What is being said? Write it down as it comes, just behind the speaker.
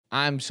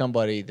I'm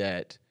somebody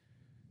that,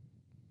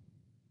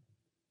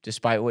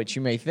 despite what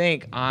you may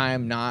think,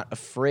 I'm not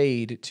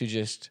afraid to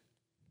just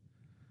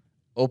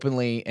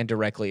openly and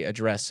directly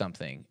address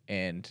something.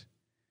 And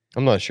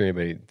I'm not sure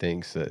anybody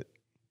thinks that,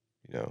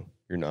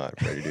 you're not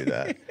afraid to do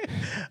that.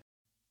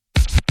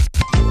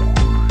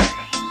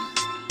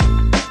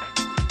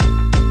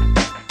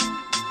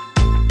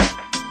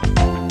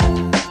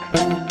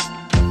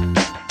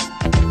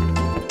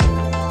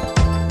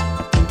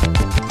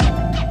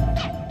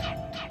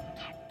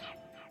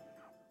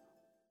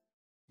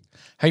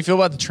 how you feel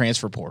about the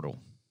transfer portal?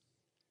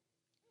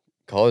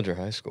 College or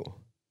high school?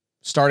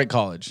 Start at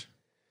college.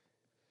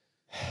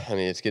 I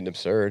mean, it's getting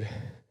absurd.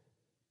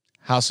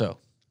 How so?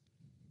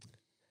 I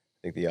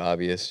think the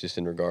obvious, just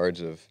in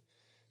regards of,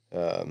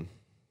 I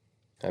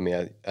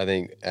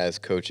think as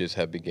coaches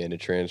have began to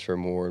transfer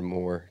more and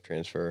more,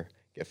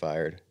 get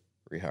fired,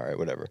 rehire,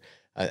 whatever.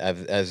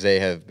 As they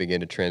have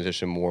begun to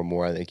transition more and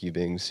more, I think you've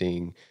been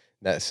seeing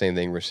that same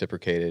thing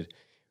reciprocated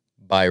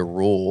by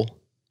rule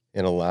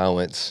and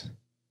allowance,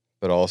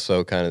 but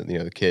also kind of,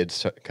 the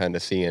kids kind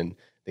of seeing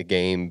the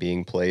game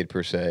being played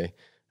per se,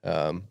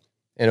 and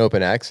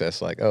open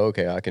access, like, oh,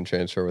 okay, I can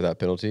transfer without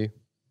penalty,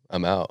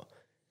 I'm out.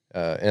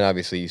 And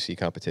obviously you see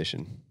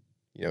competition,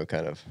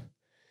 kind of,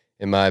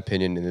 in my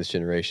opinion, in this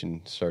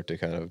generation, start to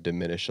kind of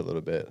diminish a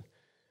little bit,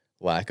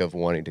 lack of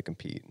wanting to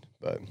compete.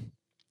 But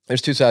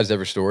there's two sides to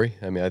every story.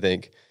 I mean, I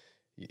think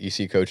you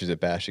see coaches that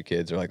bash the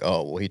kids. They're like,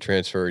 oh, well, he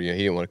transferred, he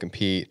didn't want to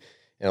compete.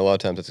 And a lot of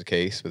times that's the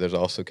case, but there's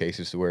also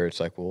cases where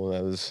it's like, well,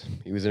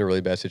 he was in a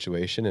really bad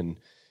situation, and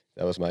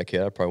that was my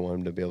kid. I probably want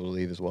him to be able to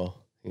leave as well.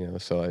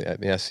 So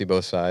I see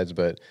both sides,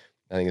 but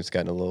I think it's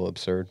gotten a little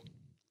absurd.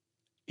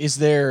 Is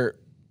there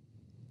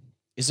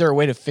a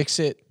way to fix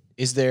it?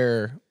 Is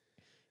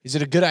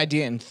it a good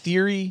idea in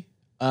theory?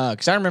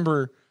 Because I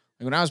remember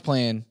when I was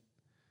playing,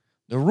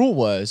 the rule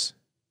was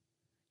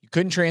you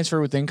couldn't transfer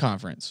within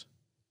conference.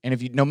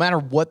 And no matter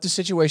what the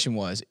situation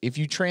was, if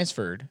you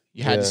transferred,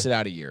 you had to sit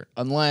out a year,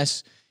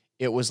 unless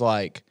it was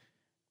like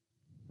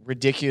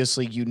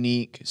ridiculously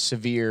unique,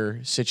 severe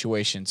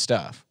situation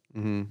stuff.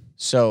 Mm-hmm.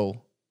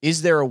 So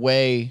is there a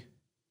way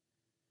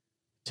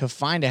to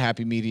find a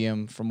happy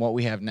medium from what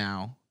we have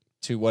now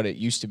to what it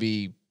used to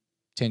be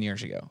 10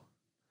 years ago?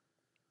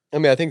 I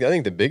mean, I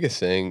think the biggest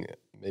thing,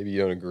 maybe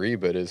you don't agree,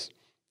 but it's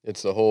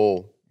the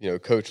whole,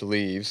 coach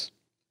leaves,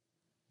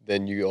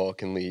 then you all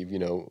can leave,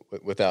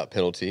 without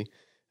penalty.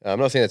 I'm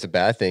not saying that's a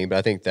bad thing, but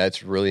I think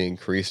that's really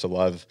increased a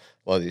lot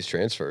of these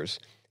transfers,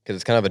 because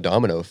it's kind of a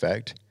domino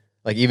effect.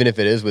 Like, even if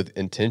it is with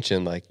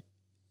intention, like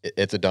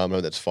it's a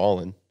domino that's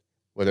fallen,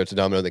 whether it's a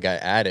domino the guy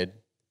added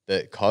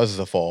that causes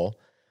a fall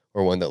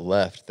or one that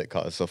left that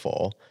causes a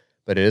fall,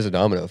 but it is a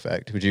domino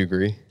effect. Would you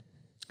agree?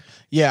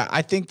 Yeah,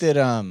 I think that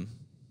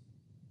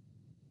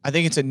I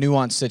think it's a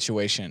nuanced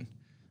situation.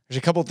 There's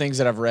a couple things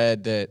that I've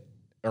read that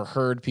or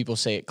heard people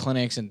say at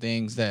clinics and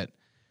things that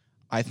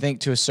I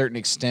think to a certain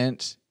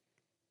extent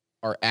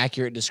are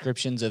accurate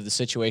descriptions of the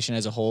situation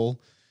as a whole.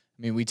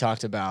 I mean, we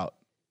talked about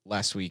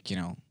last week,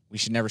 we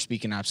should never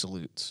speak in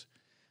absolutes.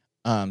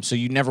 So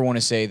you never want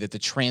to say that the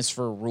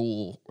transfer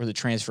rule or the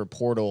transfer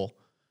portal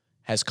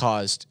has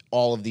caused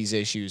all of these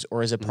issues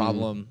or is a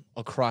problem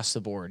across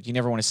the board. You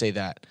never want to say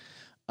that.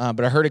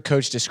 But I heard a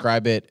coach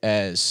describe it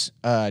as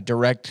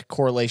direct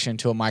correlation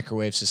to a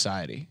microwave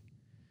society.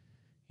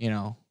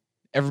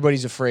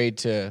 Everybody's afraid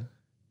to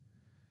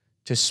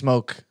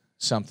smoke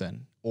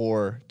something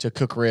or to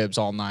cook ribs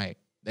all night.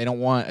 They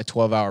don't want a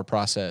 12-hour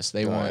process.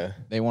 They want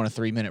a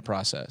 3-minute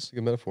process. That's a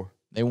good metaphor.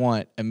 They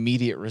want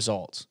immediate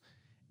results.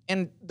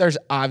 And there's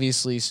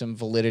obviously some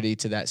validity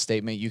to that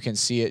statement. You can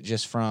see it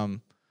just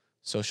from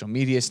social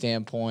media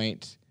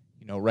standpoint,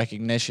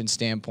 recognition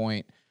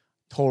standpoint.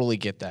 Totally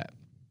get that.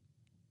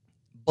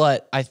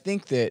 But I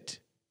think that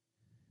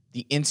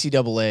the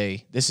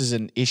NCAA, this is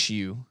an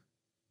issue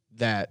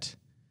that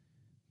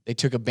they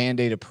took a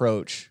Band-Aid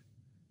approach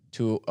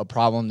to a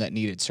problem that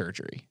needed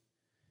surgery.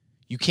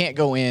 You can't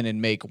go in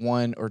and make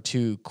one or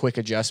two quick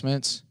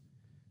adjustments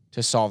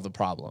to solve the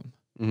problem.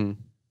 Mm-hmm.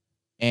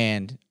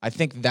 And I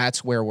think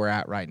that's where we're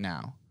at right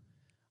now.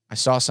 I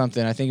saw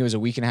something, I think it was a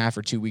week and a half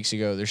or 2 weeks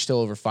ago. There's still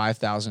over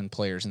 5,000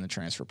 players in the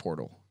transfer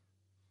portal.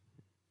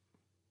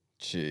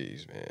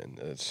 Jeez,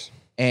 man.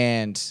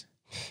 And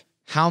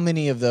how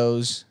many of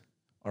those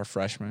are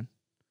freshmen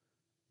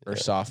or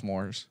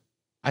sophomores?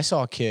 I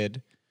saw a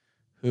kid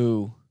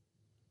who,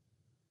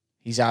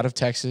 he's out of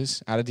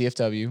Texas, out of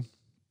DFW,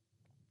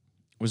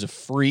 was a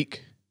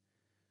freak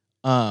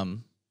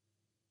in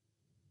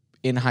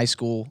high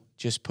school,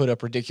 just put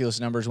up ridiculous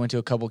numbers, went to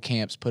a couple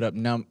camps, put up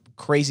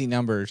crazy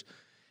numbers,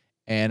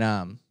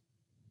 and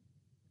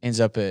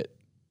ends up at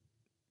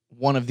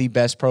one of the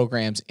best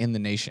programs in the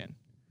nation.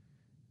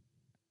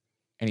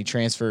 And he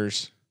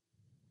transfers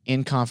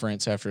in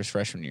conference after his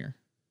freshman year.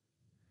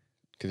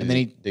 Because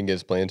he didn't get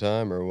his playing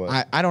time or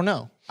what? I don't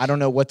know. I don't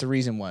know what the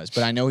reason was,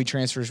 but I know he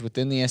transfers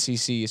within the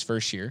SEC his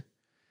first year,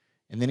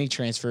 and then he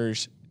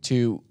transfers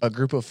to a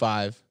group of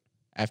 5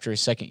 after his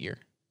second year.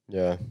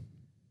 Yeah.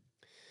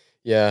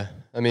 Yeah.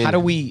 I mean, how do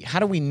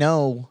we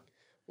know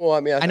Well, I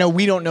mean, I know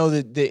we don't know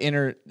the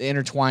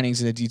intertwinings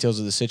and the details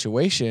of the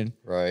situation,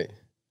 right.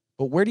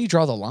 but where do you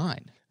draw the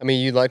line? I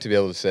mean, you'd like to be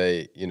able to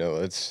say,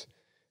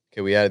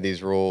 okay, we added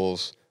these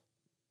rules.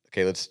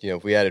 Okay,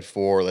 if we added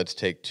 4, let's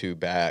take 2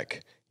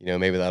 back.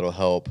 Maybe that'll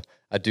help.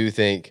 I do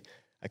think,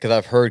 because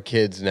I've heard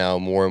kids now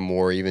more and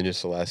more, even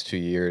just the last 2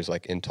 years,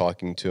 like in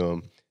talking to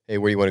them, hey,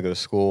 where do you want to go to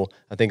school?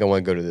 I think I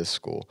want to go to this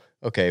school.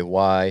 Okay,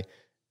 why?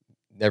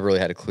 Never really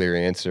had a clear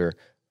answer.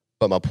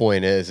 But my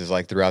point is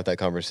like throughout that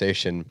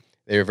conversation,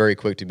 they were very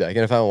quick to be like,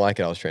 and if I don't like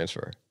it, I'll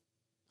transfer.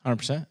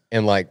 100%.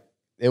 And like,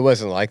 it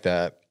wasn't like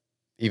that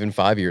even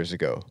 5 years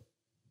ago.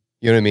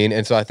 You know what I mean?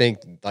 And so I think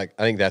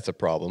that's a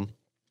problem.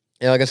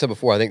 And like I said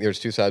before, I think there's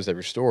 2 sides to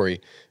every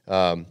story,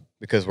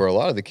 because where a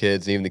lot of the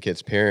kids, even the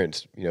kids'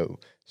 parents,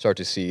 start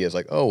to see as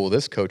like, oh, well,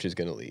 this coach is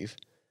going to leave.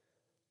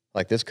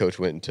 Like this coach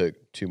went and took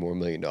 $2 more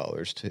million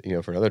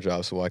to, for another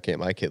job. So why can't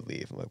my kid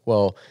leave? I'm like,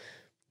 well,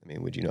 I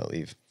mean, would you not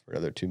leave for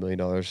another $2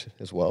 million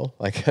as well?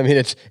 Like, I mean,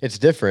 it's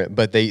different,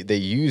 but they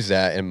use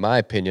that, in my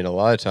opinion, a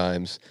lot of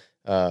times,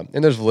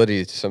 and there's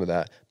validity to some of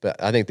that,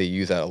 but I think they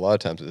use that a lot of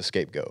times as a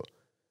scapegoat.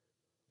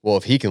 Well,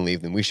 if he can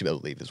leave, then we should be able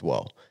to leave as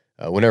well,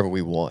 whenever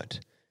we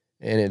want.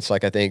 And it's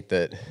like, I think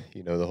that,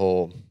 the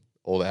whole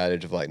old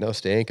adage of like, no,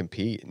 stay and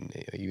compete. And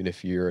even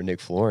if you're a Nick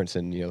Florence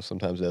and,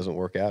 sometimes it doesn't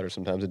work out or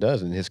sometimes it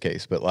does in his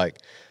case. But like,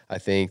 I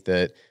think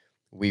that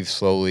we've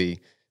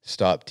slowly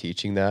stopped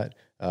teaching that,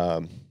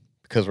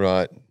 because we're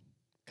not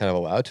kind of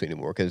allowed to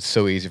anymore, because it's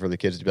so easy for the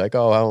kids to be like,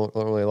 oh, I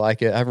don't really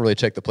like it. I haven't really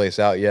checked the place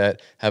out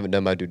yet. Haven't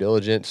done my due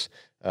diligence.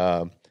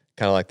 Kind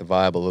of like the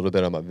vibe a little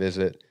bit on my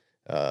visit.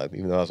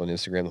 Even though I was on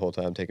Instagram the whole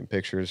time taking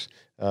pictures.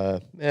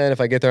 And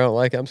if I get there, I don't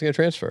like it, I'm just going to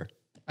transfer.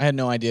 I had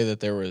no idea that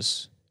there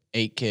was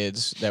 8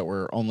 kids that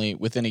were only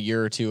within a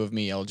year or 2 of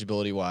me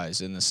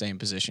eligibility-wise in the same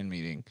position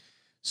meeting.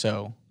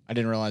 So I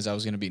didn't realize I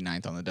was going to be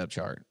 9th on the depth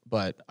chart.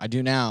 But I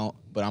do now,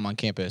 but I'm on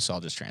campus, so I'll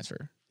just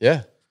transfer.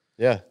 Yeah.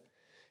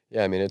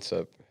 I mean,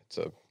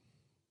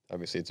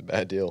 obviously it's a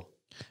bad deal.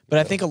 But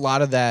I think a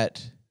lot of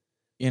that,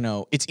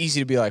 it's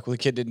easy to be like, well, the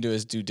kid didn't do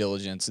his due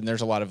diligence, and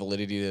there's a lot of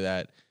validity to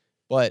that.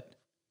 But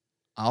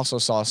I also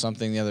saw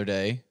something the other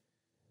day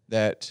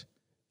that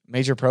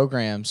major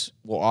programs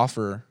will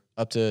offer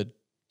up to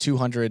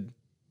 200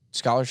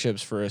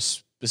 scholarships for a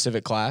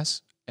specific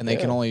class, and they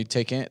can only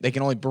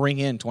bring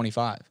in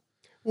 25.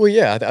 Well,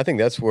 yeah, I think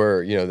that's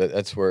where,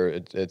 that's where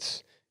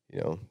it's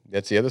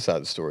that's the other side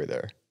of the story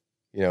there.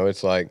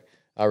 It's like,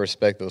 I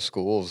respect those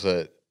schools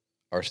that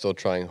are still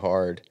trying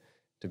hard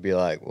to be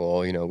like, well,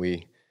 we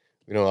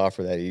don't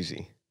offer that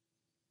easy.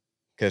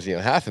 Because,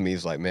 half of me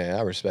is like, man,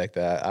 I respect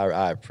that.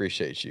 I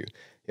appreciate you.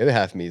 The other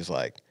half of me is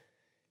like,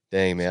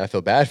 dang, man, I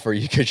feel bad for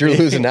you because you're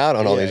losing out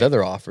on all these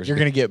other offers. You're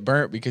going to get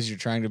burnt because you're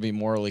trying to be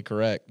morally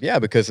correct. Yeah,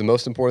 because the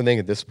most important thing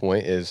at this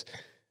point is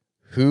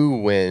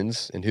who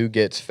wins and who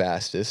gets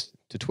fastest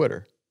to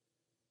Twitter.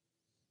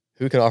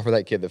 Who can offer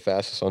that kid the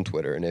fastest on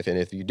Twitter? And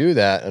if you do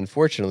that,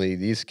 unfortunately,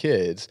 these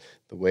kids,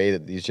 the way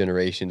that these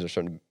generations are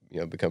starting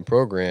to become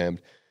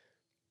programmed,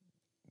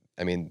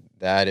 I mean,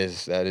 that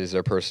is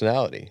their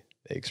personality.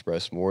 They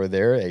express more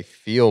there. They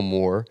feel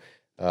more.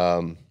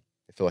 They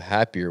feel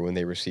happier when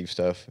they receive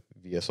stuff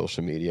via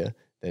social media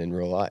than in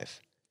real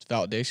life. It's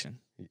validation.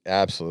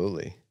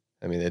 Absolutely.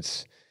 I mean,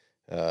 it's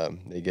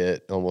they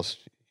get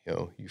almost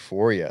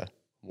euphoria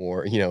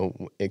more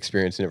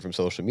experiencing it from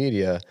social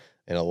media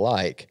and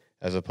alike,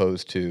 as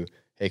opposed to,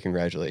 hey,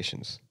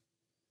 congratulations,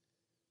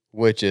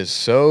 which is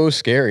so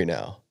scary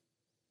now.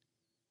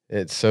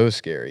 It's so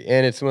scary,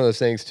 and it's one of those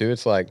things too.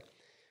 It's like,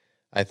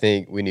 I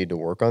think we need to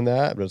work on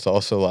that, but it's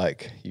also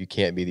like, you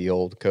can't be the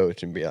old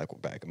coach and be like, well,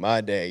 back in my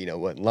day,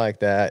 wasn't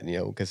like that,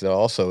 because it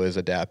also is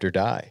adapt or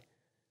die.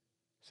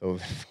 So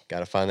we've got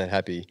to find that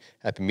happy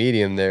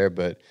medium there,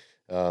 but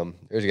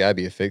there's got to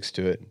be a fix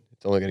to it.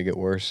 It's only going to get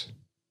worse.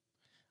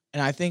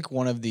 And I think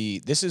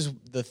this is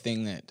the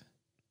thing that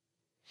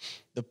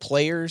the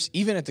players,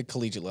 even at the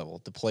collegiate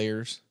level, the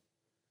players,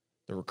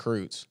 the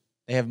recruits,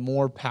 they have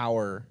more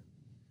power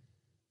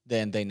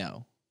than they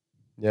know.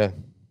 Yeah.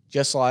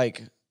 Just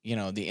like, the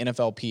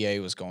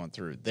NFLPA was going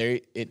through.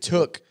 It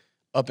took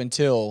up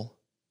until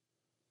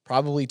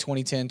probably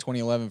 2010,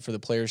 2011 for the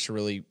players to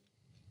really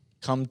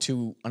come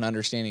to an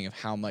understanding of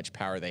how much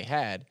power they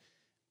had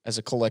as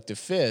a collective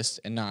fist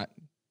and not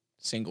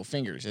single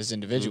fingers as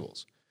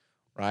individuals,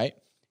 right?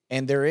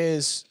 And there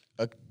is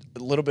a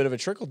little bit of a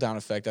trickle-down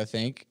effect, I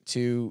think,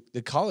 to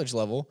the college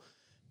level,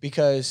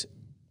 because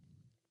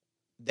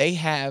they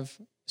have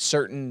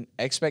certain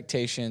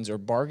expectations or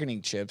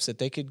bargaining chips that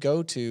they could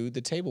go to the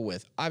table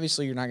with.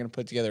 Obviously, you're not going to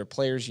put together a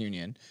players'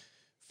 union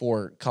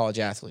for college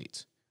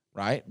athletes,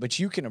 right? But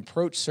you can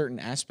approach certain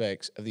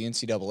aspects of the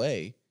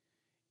NCAA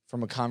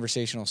from a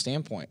conversational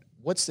standpoint.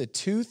 What's the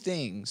 2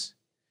 things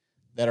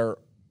that are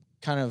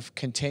kind of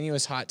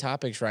continuous hot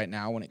topics right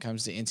now when it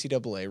comes to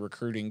NCAA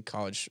recruiting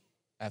college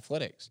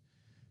athletics?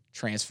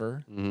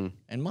 Transfer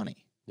and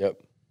money.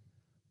 Yep.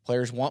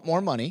 Players want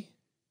more money,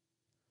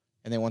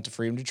 and they want the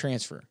freedom to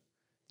transfer.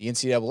 The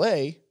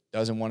NCAA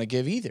doesn't want to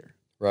give either.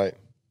 Right.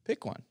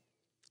 Pick one.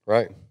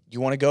 Right. You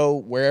want to go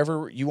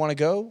wherever you want to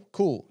go?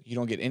 Cool. You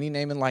don't get any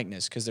name and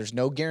likeness because there's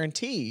no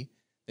guarantee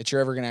that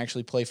you're ever going to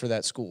actually play for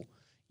that school.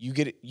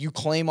 You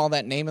claim all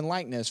that name and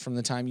likeness from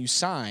the time you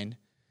sign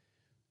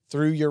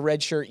through your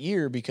redshirt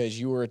year because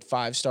you were a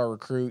 5-star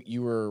recruit,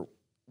 you were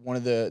one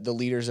of the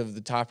leaders of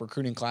the top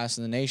recruiting class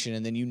in the nation,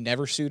 and then you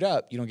never suit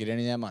up, you don't get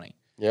any of that money.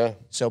 Yeah.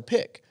 So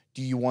pick.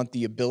 Do you want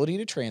the ability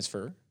to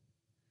transfer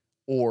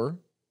or do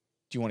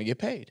you want to get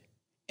paid?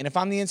 And if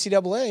I'm the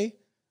NCAA,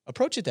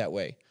 approach it that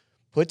way.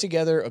 Put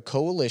together a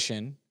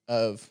coalition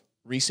of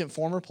recent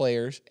former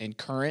players and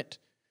current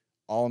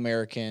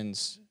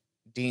All-Americans,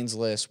 Dean's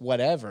List,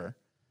 whatever.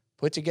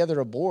 Put together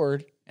a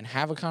board and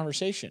have a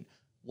conversation.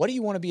 What do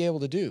you want to be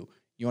able to do?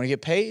 You want to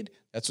get paid?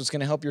 That's what's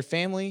going to help your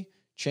family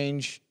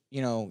change,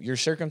 your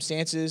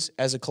circumstances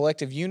as a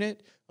collective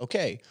unit.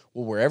 Okay,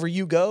 well, wherever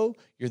you go,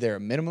 you're there a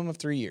minimum of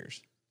 3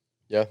 years.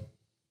 Yeah.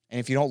 And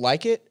if you don't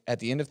like it at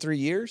the end of 3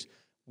 years,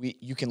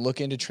 you can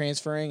look into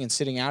transferring and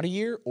sitting out a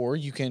year, or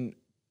you can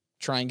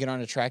try and get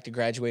on a track to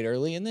graduate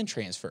early and then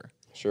transfer.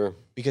 Sure.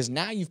 Because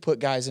now you've put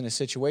guys in a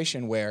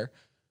situation where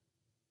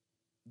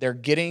they're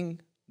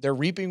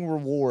reaping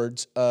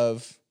rewards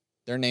of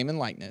their name and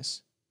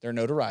likeness, their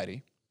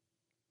notoriety,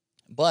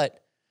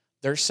 but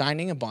they're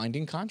signing a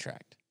binding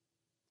contract.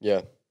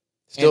 Yeah.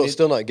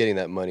 Still not getting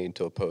that money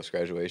until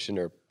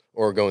post-graduation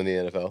or going to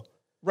the NFL.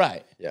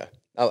 Right. Yeah.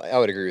 I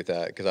would agree with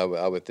that because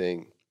I would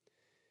think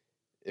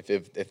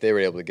if they were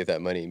able to get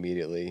that money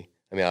immediately,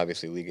 I mean,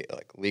 obviously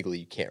legally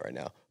you can't right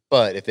now,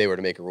 but if they were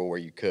to make a rule where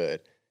you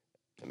could,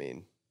 I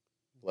mean,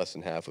 less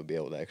than half would be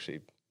able to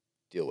actually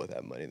deal with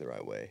that money the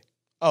right way.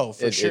 Oh,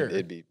 for sure.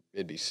 It'd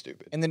be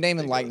stupid. And the name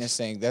and likeness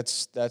thing,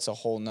 that's a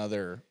whole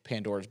nother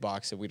Pandora's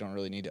box that we don't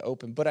really need to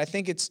open. But I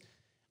think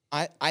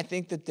I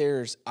think that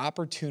there's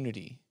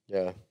opportunity.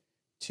 Yeah.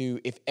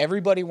 If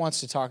everybody wants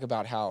to talk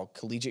about how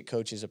collegiate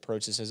coaches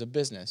approach this as a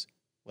business,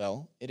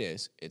 well,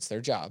 it's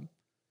their job.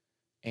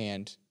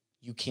 And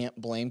you can't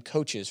blame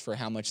coaches for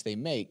how much they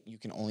make. You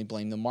can only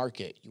blame the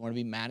market. You want to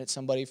be mad at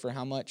somebody for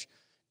how much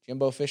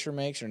Jimbo Fisher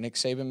makes or Nick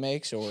Saban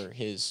makes or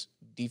his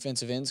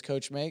defensive ends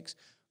coach makes,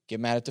 get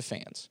mad at the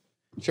fans.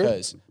 Sure.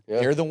 Because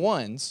they're the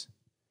ones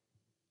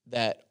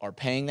that are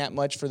paying that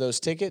much for those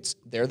tickets.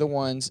 They're the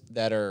ones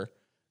that are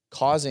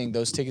causing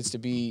those tickets to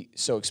be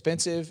so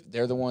expensive.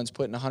 They're the ones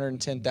putting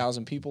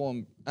 110,000 people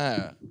in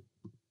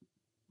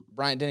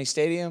Bryant-Denny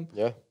Stadium.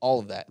 Yeah. All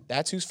of that.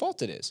 That's whose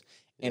fault it is.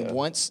 And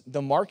once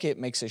the market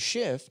makes a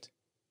shift,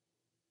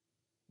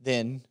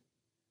 then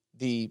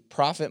the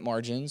profit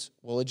margins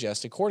will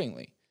adjust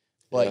accordingly.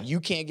 But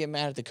you can't get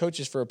mad at the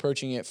coaches for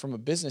approaching it from a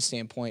business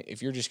standpoint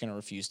if you're just going to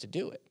refuse to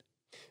do it.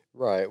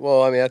 Right.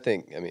 Well, I mean,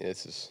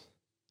 this is,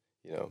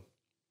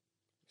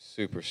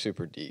 super,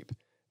 super deep.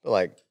 But,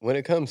 like, when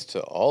it comes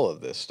to all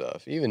of this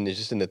stuff, even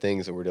just in the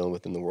things that we're dealing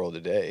with in the world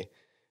today,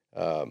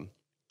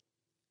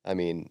 I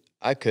mean,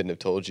 I couldn't have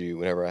told you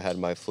whenever I had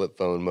my flip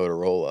phone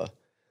Motorola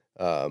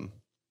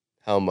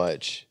how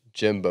much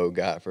Jimbo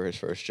got for his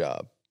first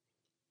job.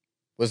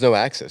 Was no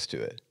access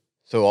to it.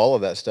 So all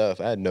of that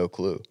stuff, I had no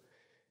clue.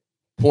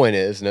 Point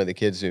is, none of the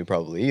kids knew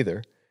probably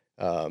either.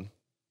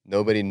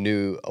 Nobody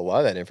knew a lot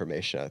of that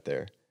information out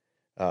there.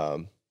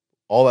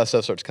 All that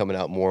stuff starts coming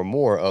out more and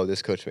more. Oh,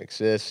 this coach makes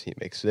this, he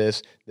makes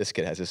this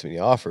kid has this many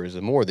offers.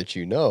 The more that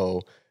you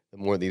know, the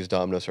more these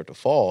dominoes start to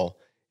fall,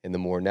 and the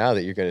more now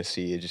that you're going to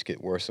see it just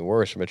get worse and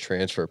worse from a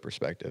transfer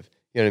perspective.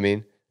 You know what I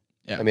mean?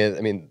 Yeah.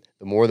 I mean,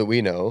 the more that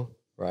we know,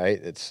 right?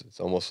 It's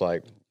almost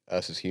like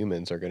us as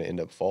humans are going to end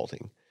up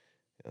faulting.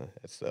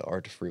 It's the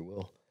art of free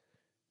will.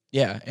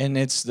 Yeah, and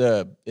it's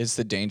the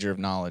danger of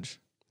knowledge.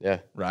 Yeah.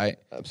 Right?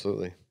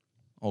 Absolutely.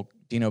 Well,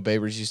 Dino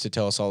Babers used to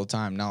tell us all the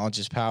time, knowledge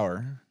is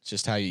power. It's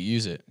just how you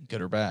use it,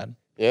 good or bad.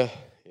 Yeah,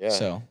 yeah.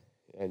 So,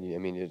 and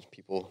it's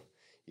people,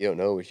 you don't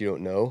know what you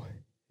don't know.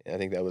 And I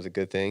think that was a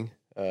good thing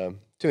to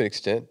an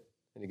extent.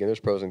 And again, there's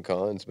pros and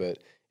cons, but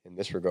in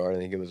this regard, I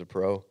think it was a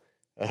pro.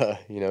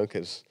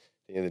 Because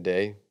at the end of the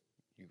day,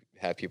 you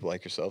have people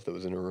like yourself that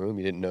was in a room.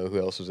 You didn't know who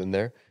else was in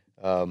there.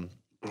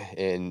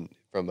 And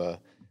from a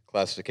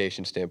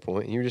classification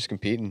standpoint, you were just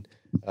competing.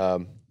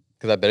 Because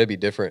I bet it'd be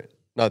different.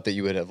 Not that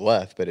you would have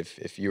left, but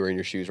if you were in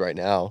your shoes right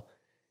now,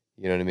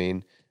 you know what I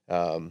mean?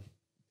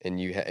 And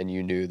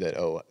you knew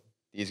that,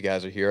 these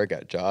guys are here. I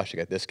got Josh. I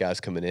got this guy's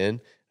coming in.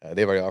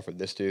 They've already offered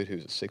this dude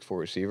who's a 6'4"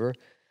 receiver.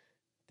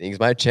 Things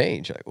might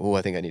change. Like,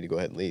 I think I need to go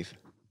ahead and leave.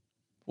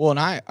 Well, and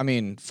I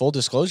mean, full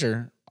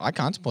disclosure, I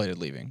contemplated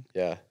leaving.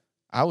 Yeah.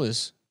 I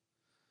was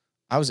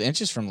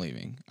inches from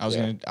leaving. I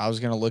was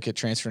gonna look at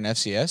transferring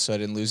FCS so I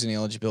didn't lose any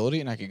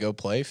eligibility and I could go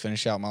play,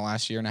 finish out my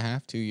last year and a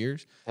half, 2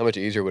 years. How much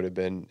easier would it have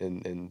been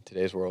in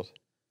today's world?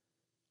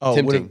 Oh,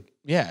 tempting.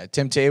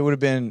 It would have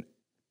been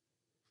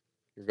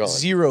You're gone.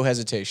 Zero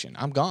hesitation.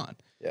 I'm gone.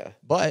 Yeah.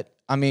 But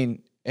I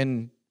mean,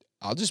 and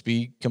I'll just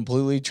be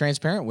completely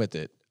transparent with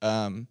it.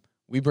 It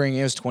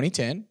was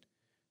 2010.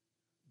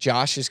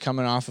 Josh is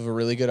coming off of a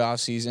really good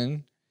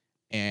offseason,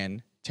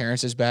 and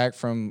Terrence is back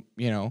from,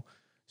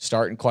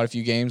 starting quite a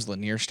few games.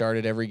 Lanier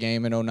started every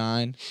game in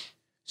 2009.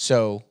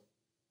 So,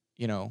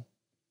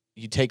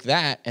 you take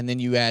that, and then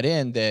you add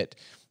in that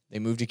They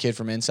moved a kid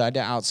from inside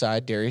to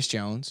outside, Darius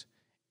Jones,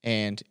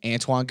 and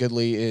Antoine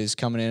Goodley is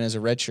coming in as a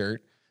redshirt.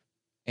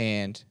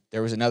 And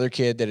there was another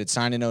kid that had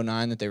signed in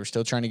 09 that they were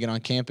still trying to get on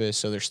campus.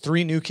 So there's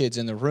 3 new kids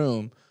in the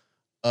room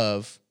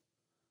of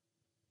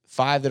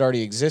 5 that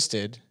already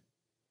existed,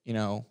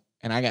 and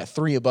I got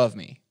 3 above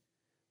me.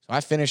 So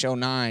I finished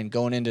 09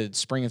 going into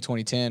spring of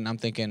 2010. I'm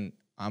thinking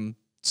I'm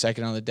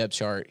second on the depth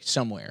chart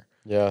somewhere.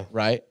 Yeah.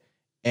 Right?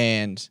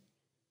 And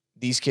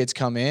these kids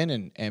come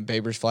in, and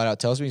Babers flat out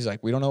tells me, he's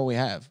like, we don't know what we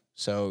have.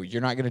 So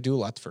you're not going to do a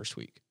lot the first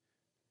week.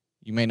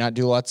 You may not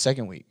do a lot the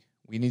second week.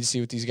 We need to see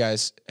what these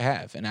guys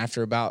have. And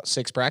after about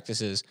 6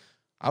 practices,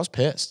 I was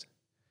pissed.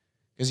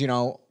 Because,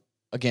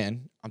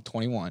 again, I'm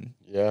 21.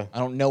 Yeah. I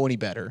don't know any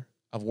better.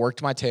 I've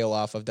worked my tail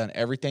off. I've done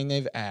everything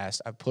they've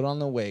asked. I've put on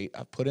the weight.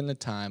 I've put in the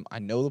time. I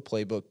know the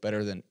playbook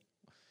better than,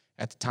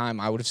 at the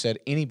time, I would have said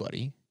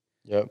anybody.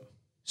 Yep.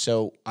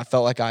 So I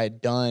felt like I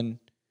had done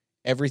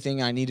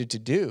everything I needed to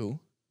do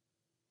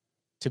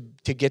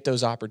to get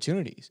those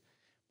opportunities.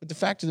 But the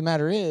fact of the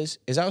matter is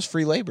I was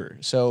free labor.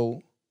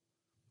 So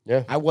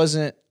yeah, I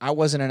wasn't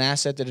an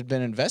asset that had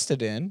been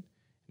invested in. And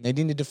they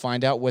needed to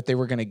find out what they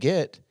were going to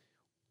get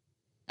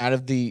out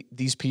of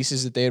these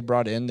pieces that they had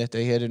brought in, that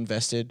they had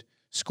invested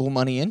school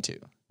money into.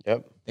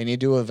 Yep. They need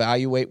to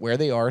evaluate where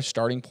they are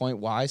starting point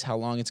wise, how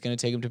long it's going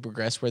to take them to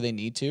progress where they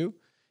need to,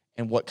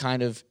 and what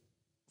kind of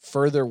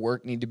further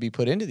work need to be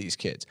put into these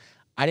kids.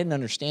 I didn't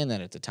understand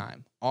that at the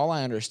time. All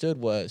I understood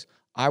was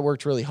I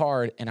worked really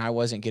hard and I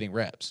wasn't getting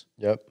reps.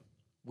 Yep.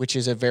 Which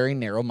is a very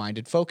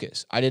narrow-minded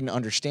focus. I didn't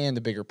understand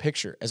the bigger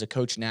picture. As a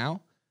coach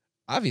now,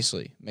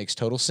 obviously, makes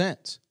total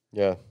sense.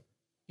 Yeah.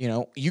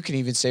 You can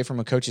even say from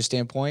a coach's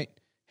standpoint,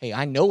 hey,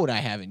 I know what I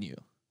have in you.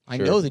 I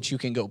Sure. know that you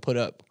can go put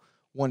up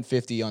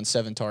 150 on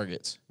 7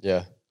 targets.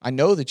 Yeah. I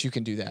know that you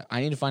can do that.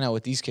 I need to find out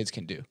what these kids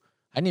can do.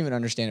 I didn't even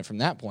understand it from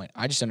that point.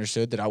 I just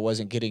understood that I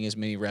wasn't getting as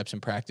many reps in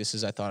practice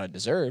as I thought I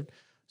deserved.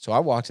 So I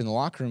walked in the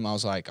locker room. I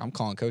was like, I'm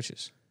calling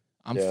coaches.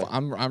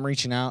 I'm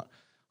reaching out.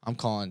 I'm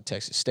calling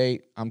Texas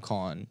State. I'm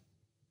calling,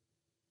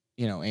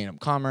 A&M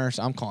Commerce.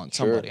 I'm calling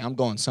somebody. Sure. I'm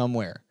going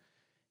somewhere.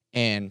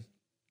 And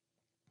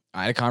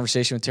I had a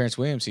conversation with Terrence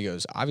Williams. He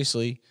goes,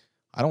 obviously,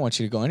 I don't want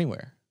you to go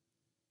anywhere.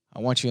 I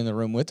want you in the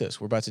room with us.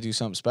 We're about to do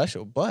something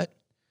special. But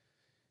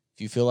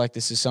if you feel like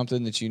this is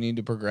something that you need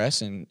to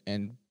progress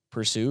and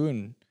pursue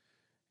and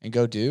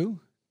go do,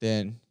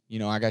 then,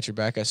 I got your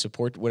back. I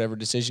support whatever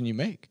decision you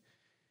make.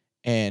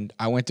 And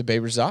I went to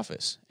Babers'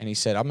 office, and he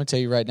said, I'm going to tell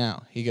you right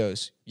now. He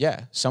goes,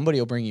 yeah, somebody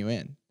will bring you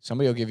in.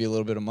 Somebody will give you a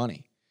little bit of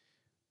money.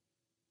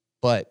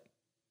 But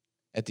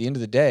at the end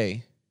of the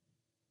day,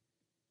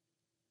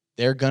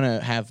 they're going to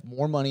have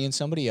more money than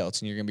somebody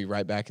else, and you're going to be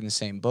right back in the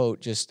same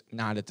boat, just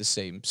not at the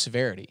same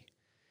severity.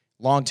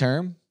 Long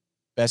term,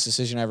 best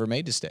decision I ever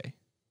made to stay.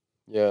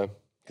 Yeah.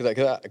 Because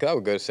I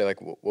would go to say, like,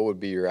 what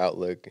would be your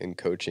outlook in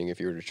coaching if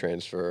you were to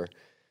transfer,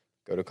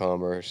 go to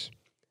Commerce,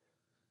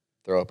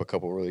 throw up a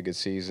couple really good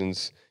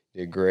seasons,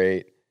 did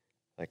great.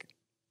 Like,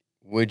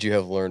 would you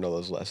have learned all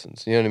those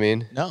lessons? You know what I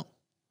mean? No,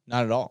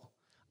 not at all.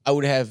 I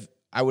would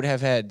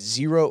have had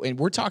 0, and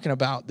we're talking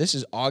about, this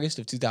is August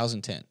of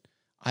 2010.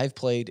 I've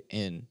played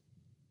in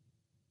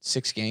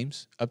 6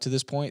 games up to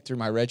this point through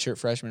my redshirt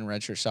freshman and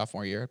redshirt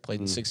sophomore year. I played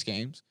in 6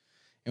 games.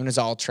 And it was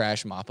all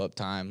trash mop-up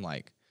time.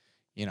 Like,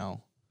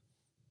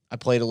 I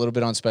played a little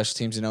bit on special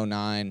teams in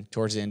 09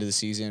 towards the end of the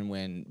season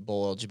when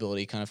bowl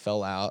eligibility kind of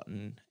fell out,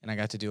 and I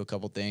got to do a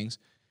couple things.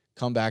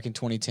 Come back in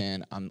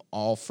 2010, I'm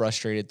all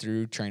frustrated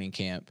through training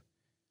camp.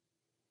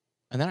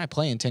 And then I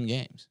play in 10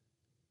 games.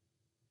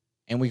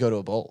 And we go to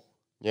a bowl.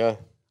 Yeah.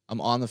 I'm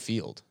on the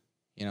field.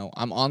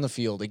 I'm on the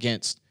field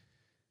against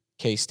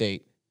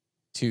K-State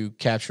to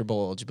capture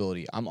bowl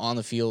eligibility. I'm on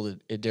the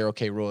field at Darrell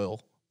K.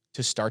 Royal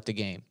to start the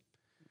game.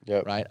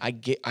 Yep. Right?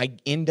 I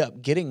end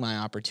up getting my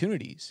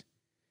opportunities.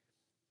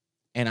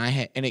 And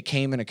it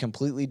came in a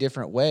completely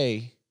different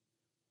way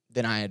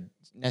than I had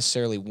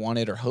necessarily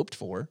wanted or hoped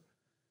for.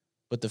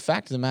 But the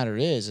fact of the matter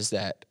is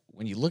that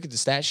when you look at the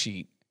stat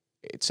sheet,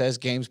 it says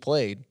games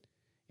played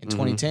in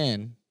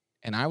 2010,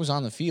 and I was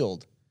on the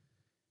field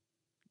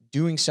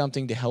doing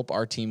something to help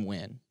our team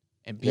win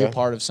and be a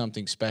part of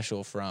something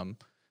special from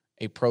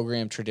a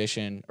program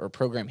tradition or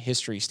program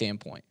history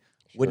standpoint.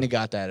 Sure. Wouldn't have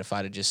got that if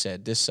I'd have just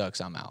said, this sucks,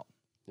 I'm out.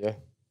 Yeah.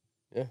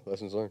 Yeah,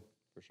 lessons learned,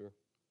 for sure.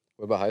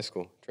 What about high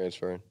school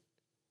transferring?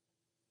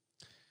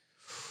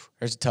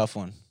 There's a tough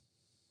one.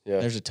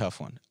 Yeah. There's a tough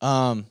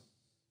one.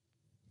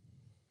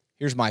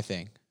 Here's my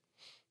thing.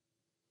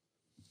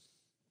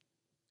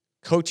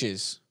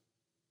 Coaches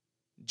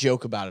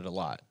joke about it a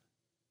lot.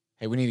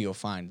 Hey, we need to go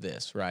find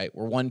this, right?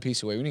 We're one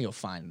piece away. We need to go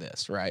find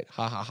this, right?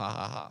 Ha, ha, ha,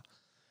 ha, ha.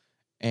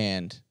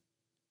 And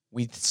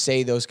we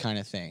say those kind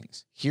of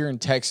things. Here in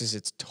Texas,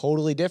 it's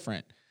totally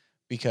different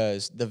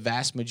because the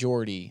vast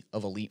majority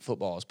of elite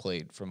football is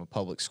played from a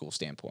public school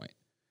standpoint.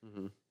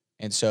 Mm-hmm.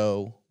 And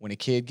so when a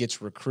kid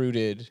gets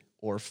recruited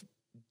or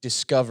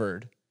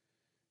discovered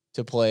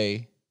to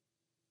play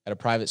at a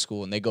private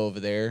school and they go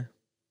over there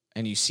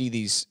and you see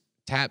these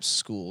TAPS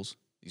schools,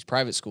 these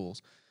private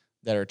schools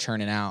that are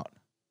turning out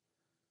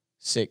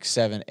 6,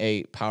 7,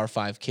 8 Power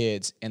 5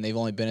 kids, and they've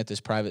only been at this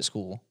private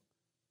school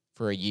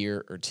for a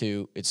year or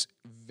two. It's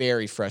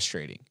very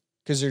frustrating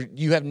because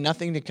you have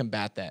nothing to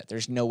combat that.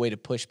 There's no way to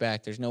push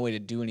back. There's no way to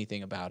do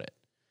anything about it.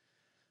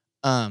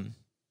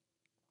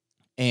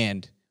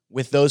 And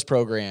with those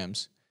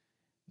programs,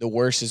 the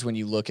worst is when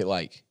you look at,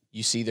 like,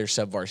 you see their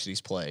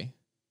sub-varsities play,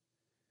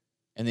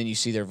 and then you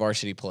see their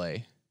varsity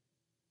play,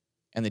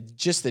 and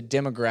just the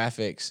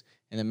demographics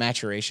and the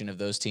maturation of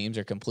those teams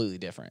are completely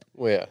different.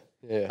 Well,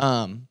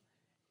 yeah.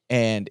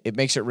 And it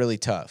makes it really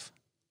tough.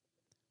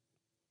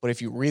 But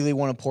if you really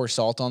want to pour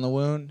salt on the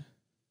wound,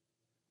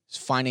 it's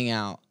finding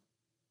out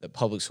that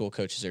public school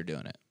coaches are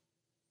doing it.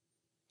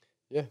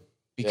 Yeah.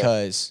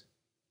 Because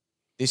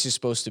this is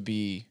supposed to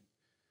be,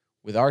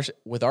 with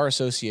our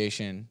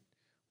association,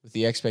 with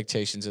the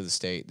expectations of the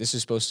state, this is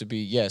supposed to be,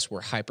 yes,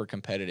 we're hyper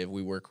competitive,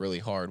 we work really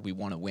hard, we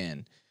want to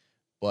win,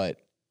 but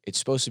it's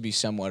supposed to be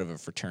somewhat of a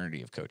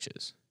fraternity of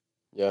coaches.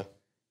 Yeah.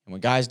 And when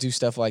guys do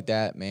stuff like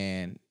that,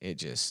 man, it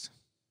just,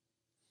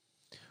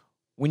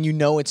 when you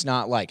know it's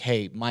not like,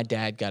 hey, my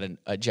dad got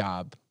a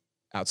job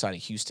outside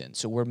of Houston,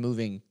 so we're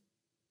moving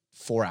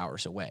 4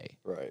 hours away.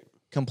 Right.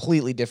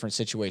 Completely different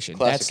situation.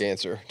 Classic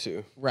answer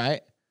too.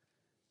 Right?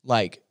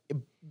 Like,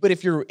 but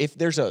if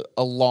there's a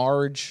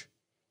large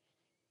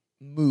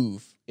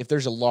move, if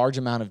there's a large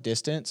amount of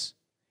distance,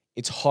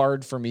 it's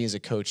hard for me as a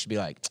coach to be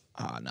like,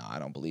 no, I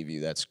don't believe you.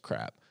 That's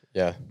crap.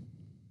 Yeah.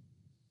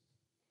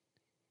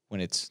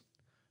 When it's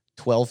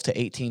 12 to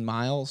 18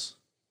 miles,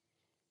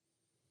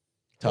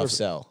 tough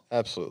sell.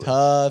 Absolutely.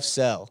 Tough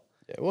sell.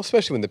 Yeah. Well,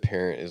 especially when the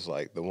parent is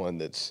like the one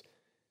that's,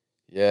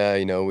 yeah,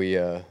 we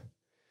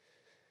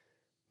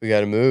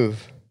got to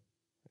move.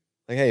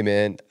 Like, hey,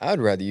 man, I'd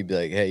rather you be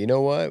like, hey, you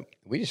know what?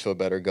 We just feel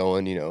better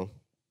going,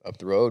 up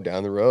the road,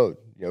 down the road,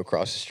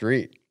 across the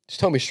street. Just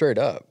tell me straight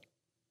up.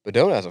 But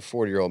don't, as a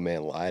 40-year-old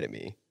man, lie to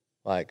me.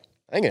 Like,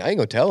 I ain't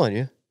gonna tell on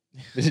you.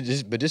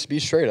 But just be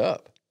straight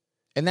up.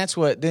 And that's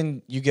what,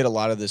 then you get a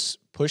lot of this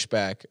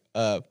pushback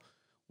of,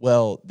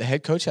 well, the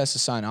head coach has to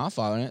sign off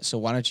on it, so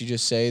why don't you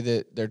just say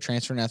that they're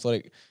transferring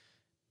athletic?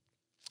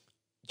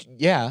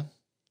 Yeah.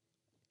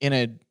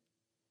 In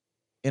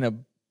a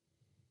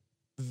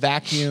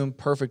vacuum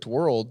perfect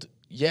world,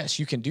 yes,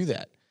 you can do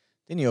that.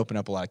 Then you open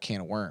up a lot of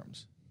can of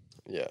worms.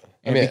 Yeah.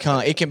 And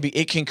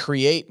it can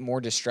create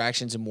more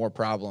distractions and more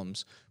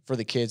problems for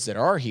the kids that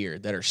are here,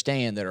 that are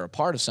staying, that are a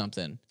part of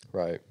something.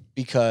 Right.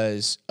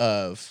 Because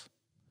of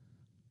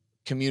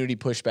community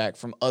pushback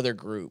from other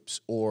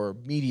groups or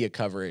media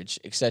coverage,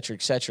 et cetera,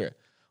 et cetera.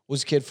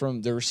 Was a kid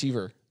from the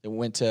receiver that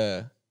went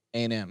to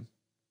A&M.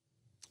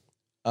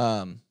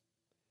 The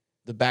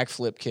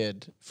backflip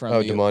kid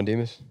from Damon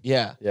Demas?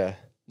 Yeah. Yeah.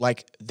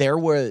 Like,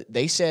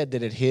 they said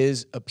that at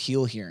his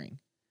appeal hearing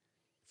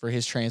for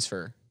his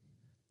transfer,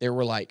 there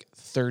were like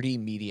 30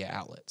 media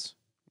outlets.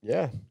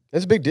 Yeah.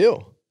 That's a big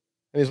deal.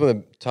 I mean, he's one of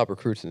the top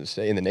recruits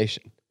in the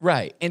nation.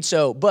 Right. And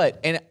so,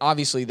 and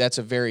obviously that's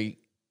a very,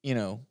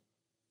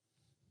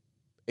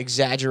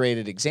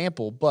 exaggerated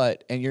example,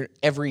 and your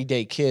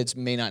everyday kids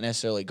may not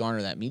necessarily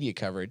garner that media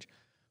coverage,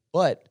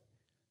 but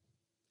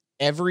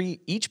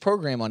each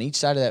program on each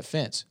side of that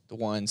fence, the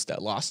ones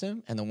that lost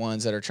him and the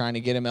ones that are trying to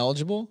get him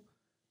eligible,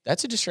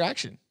 that's a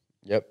distraction.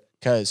 Yep.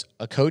 Because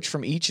a coach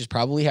from each is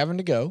probably having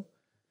to go.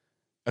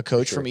 A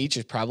coach from each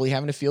is probably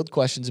having to field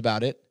questions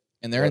about it,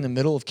 and they're in the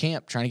middle of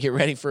camp trying to get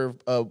ready for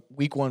a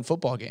week 1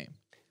 football game.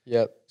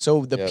 Yep.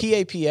 So the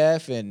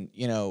PAPF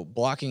and,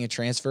 blocking a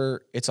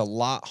transfer, it's a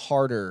lot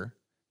harder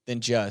than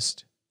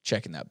just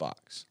checking that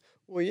box.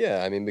 Well,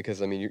 yeah,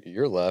 because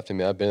you're left. I've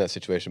been in that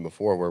situation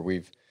before where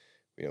we've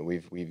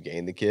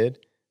gained the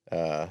kid,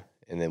 and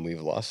then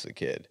we've lost the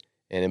kid.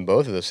 And in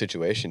both of those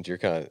situations, you're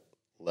kind of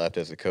left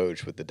as a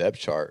coach with the depth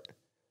chart.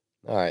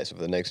 All right, so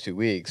for the next 2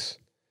 weeks,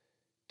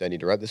 do I need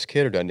to rep this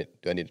kid or do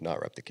I need to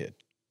not rep the kid?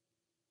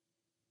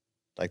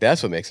 Like,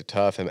 that's what makes it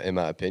tough, in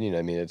my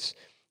opinion. It's,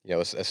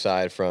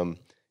 aside from,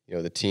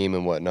 the team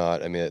and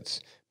whatnot,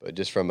 but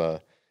just from a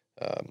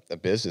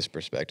business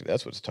perspective,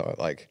 that's what's tough.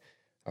 Like,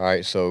 all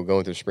right, so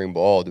going through spring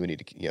ball, do we need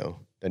to, do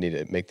I need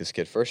to make this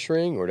kid first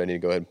string, or do I need to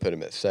go ahead and put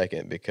him at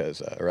second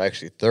because, or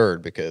actually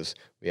third, because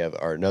we have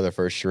another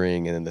first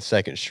string and then the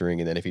second string,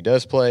 and then if he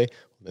does play,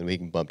 then we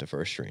can bump to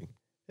first string.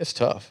 It's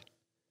tough.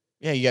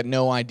 Yeah, you got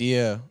no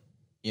idea,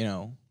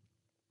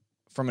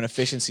 from an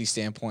efficiency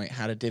standpoint,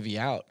 how to divvy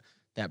out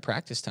that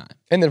practice time.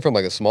 And then from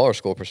like a smaller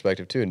school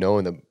perspective too,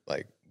 knowing that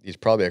like he's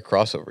probably a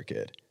crossover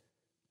kid.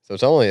 So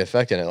it's only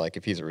affecting it like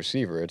if he's a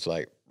receiver, it's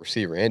like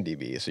receiver and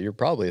DB. So you're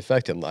probably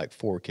affecting like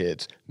 4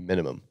 kids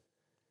minimum.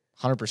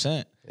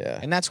 100%. Yeah.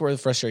 And that's where the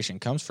frustration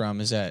comes from,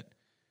 is that,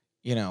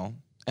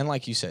 and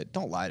like you said,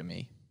 don't lie to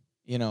me.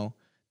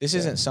 This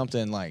isn't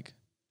something like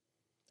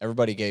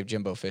everybody gave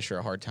Jimbo Fisher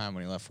a hard time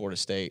when he left Florida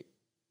State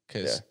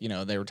because,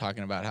 they were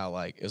talking about how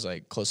like it was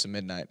like close to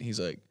midnight. He's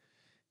like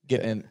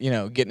getting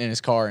in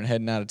his car and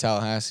heading out of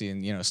Tallahassee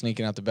and,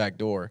 sneaking out the back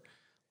door.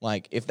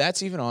 Like, if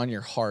that's even on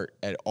your heart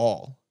at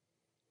all,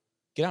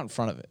 get out in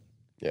front of it.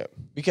 Yeah.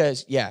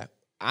 Because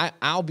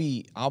I'll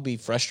be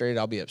frustrated,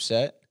 I'll be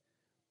upset,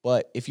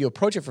 But if you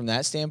approach it from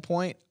that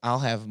standpoint, I'll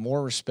have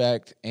more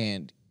respect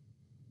and,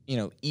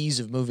 ease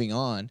of moving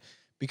on,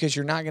 because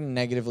you're not going to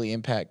negatively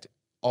impact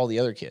all the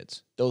other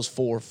kids, those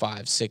 4,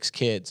 5, 6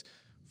 kids,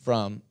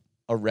 from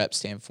a rep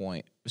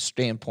standpoint,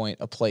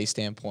 a play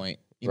standpoint,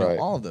 Right.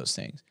 all of those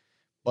things.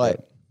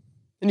 But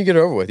and you get it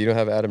over with. You don't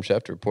have Adam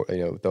Schefter,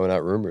 throwing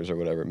out rumors or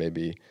whatever it may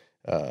be,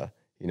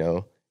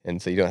 and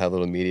so you don't have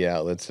little media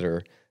outlets that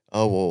are,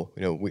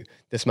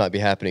 this might be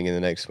happening in the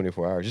next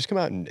 24 hours. Just come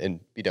out and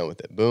be done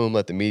with it. Boom,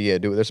 let the media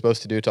do what they're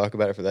supposed to do, talk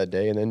about it for that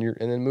day, and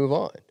then move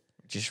on.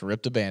 Just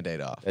rip the Band-Aid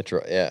off. That's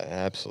right. Yeah,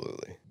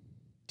 absolutely.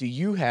 Do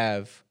you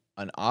have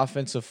an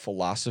offensive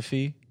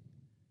philosophy?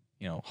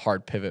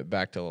 Hard pivot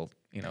back to,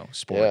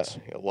 sports.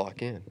 Yeah,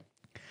 lock in.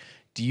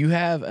 Do you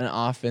have an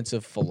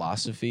offensive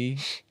philosophy,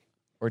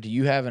 or do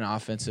you have an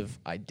offensive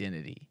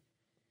identity?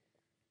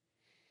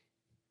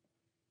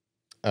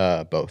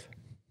 Both.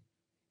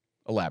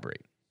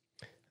 Elaborate.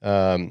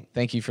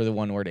 Thank you for the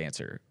one-word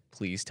answer.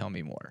 Please tell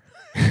me more.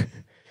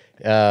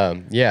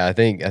 I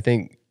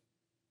think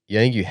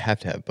you have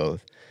to have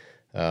both.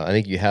 I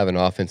think you have an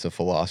offensive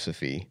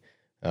philosophy.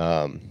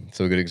 So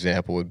a good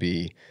example would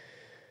be,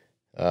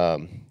 not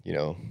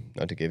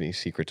to give any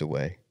secrets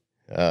away,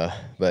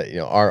 but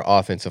our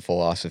offensive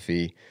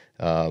philosophy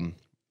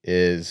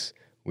is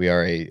we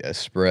are a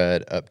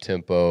spread, up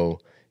tempo,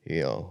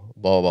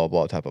 blah blah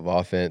blah type of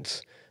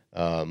offense,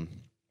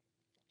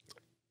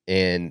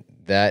 and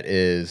that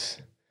is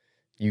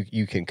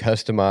you can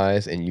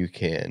customize and you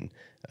can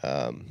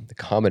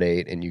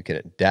accommodate and you can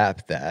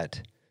adapt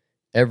that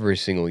every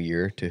single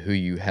year to who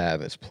you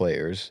have as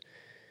players,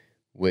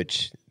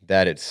 which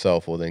that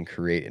itself will then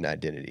create an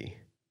identity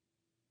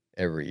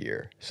every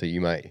year. So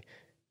you might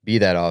be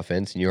that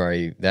offense,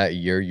 and that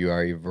year you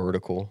are a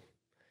vertical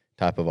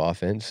type of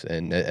offense,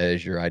 and that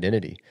is your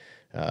identity.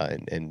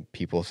 And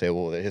people say,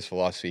 well, his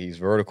philosophy, he's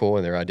vertical,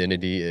 and their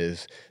identity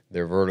is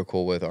they're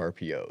vertical with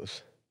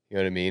RPOs. You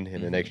know what I mean?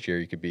 And the next year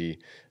you could be,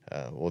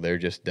 they're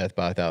just death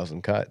by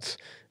 1,000 cuts.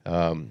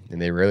 And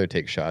they rarely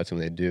take shots. When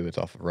they do, it's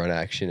off of run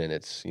action, and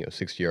it's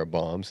 60-yard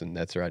bombs, and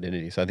that's their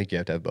identity. So I think you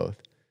have to have both.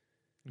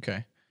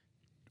 Okay.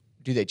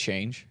 Do they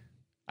change?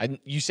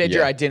 You said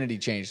your identity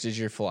changed. Does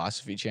your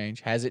philosophy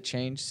change? Has it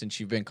changed since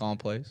you've been calling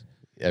plays?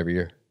 Every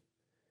year.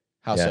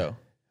 How so?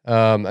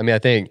 I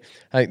think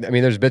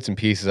there's bits and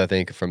pieces, I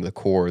think, from the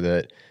core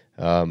that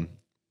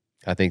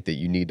I think that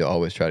you need to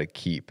always try to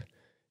keep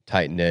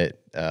tight-knit.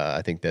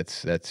 I think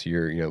that's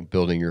your,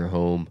 building your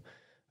home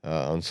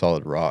on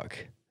solid rock.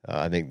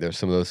 I think there's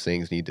some of those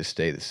things need to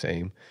stay the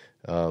same.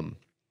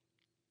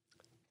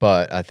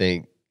 But I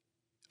think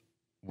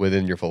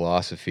within your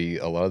philosophy,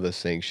 a lot of those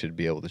things should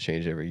be able to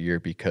change every year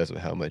because of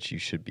how much you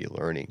should be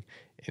learning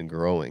and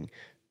growing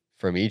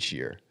from each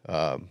year.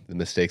 The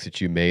mistakes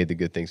that you made, the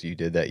good things that you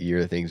did that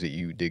year, the things that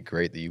you did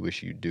great that you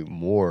wish you'd do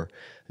more.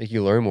 I think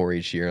you learn more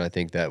each year, and I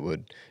think that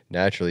would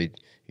naturally,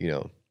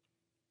 the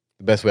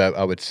best way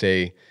I would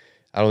say,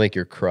 I don't think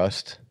your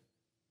crust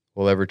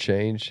will ever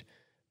change,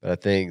 but I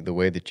think the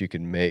way that you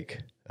can make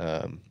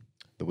the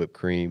whipped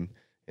cream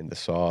and the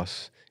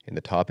sauce and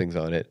the toppings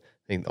on it,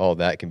 I think all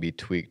that can be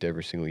tweaked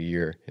every single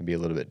year and be a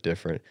little bit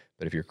different.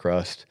 But if your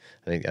crust,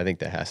 I think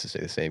that has to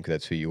stay the same because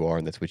that's who you are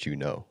and that's what you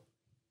know.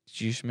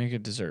 Did you just make a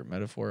dessert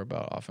metaphor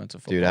about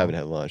offensive football? Dude, I haven't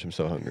had lunch. I'm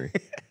so hungry.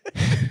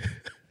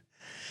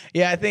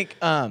 Yeah, I think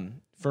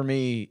for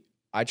me,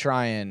 I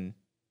try and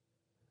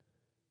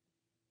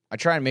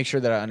make sure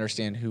that I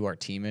understand who our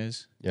team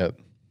is. Yep.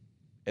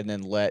 And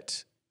then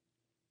let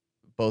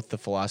both the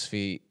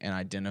philosophy and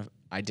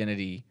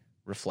identity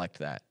reflect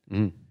that.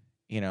 Mm.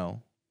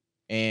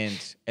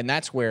 And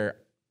that's where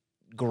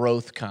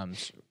growth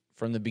comes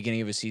from the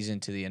beginning of a season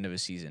to the end of a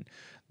season.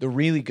 The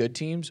really good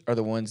teams are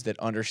the ones that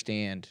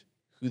understand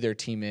who their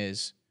team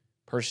is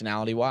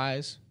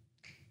personality-wise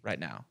right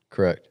now.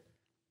 Correct.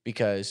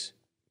 Because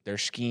their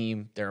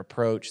scheme, their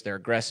approach, their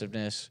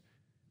aggressiveness,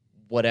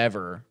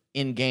 whatever,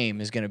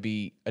 in-game is going to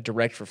be a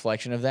direct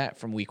reflection of that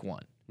from week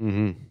one.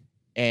 Mm-hmm.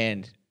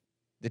 And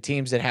the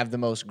teams that have the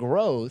most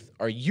growth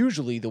are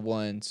usually the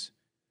ones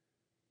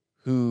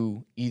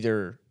who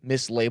either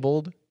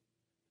mislabeled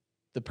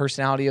the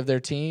personality of their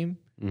team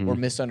or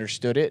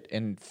misunderstood it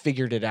and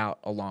figured it out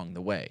along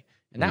the way.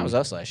 And that was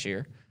us last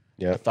year.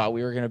 Yeah. I thought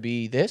we were going to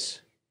be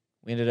this.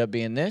 We ended up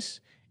being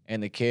this.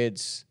 And the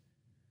kids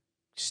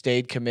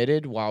stayed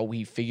committed while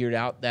we figured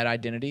out that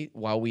identity,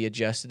 while we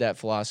adjusted that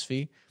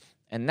philosophy.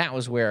 And that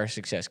was where our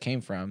success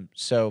came from.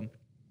 So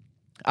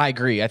I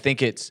agree. I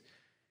think it's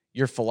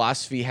your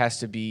philosophy has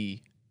to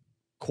be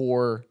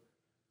core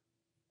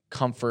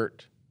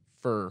comfort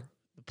for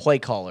the play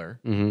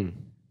caller,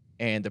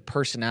 and the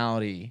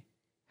personality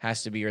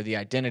has to be, or the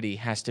identity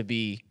has to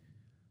be,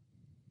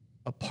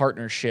 a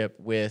partnership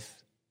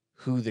with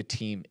who the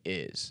team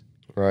is.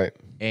 Right.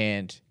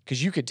 And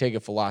because you could take a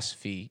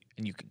philosophy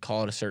and you could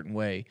call it a certain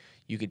way,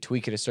 you could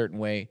tweak it a certain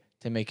way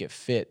to make it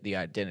fit the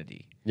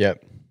identity.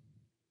 Yep.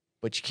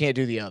 But you can't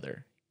do the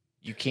other.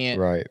 You can't.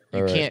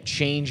 You can't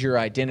change your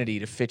identity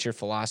to fit your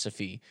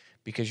philosophy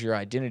because your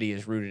identity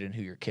is rooted in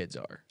who your kids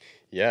are.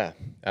 Yeah,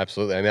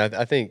 absolutely. I mean,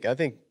 I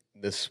think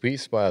the sweet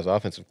spot as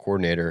offensive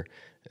coordinator,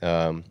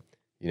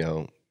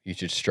 you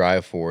should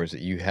strive for is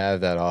that you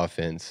have that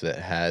offense that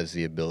has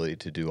the ability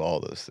to do all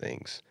those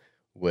things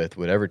with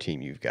whatever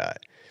team you've got.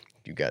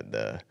 You've got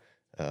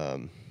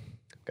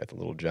got the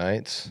little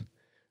giants,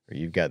 or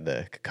you've got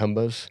the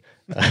cucumbas.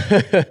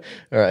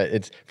 All right,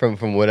 it's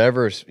from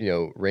whatever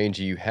range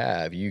you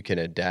have, you can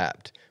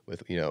adapt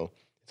with.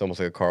 It's almost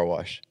like a car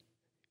wash.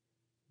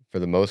 For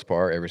the most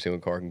part, every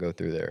single car can go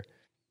through there,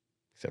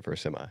 except for a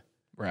semi.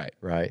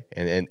 Right,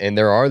 and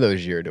there are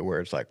those years to where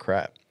it's like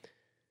crap.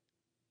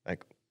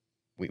 Like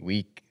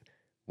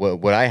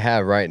what I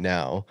have right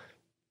now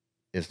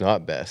is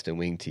not best, and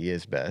wing T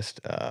is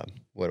best.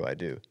 What do I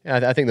do?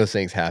 And I think those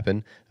things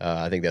happen.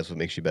 I think that's what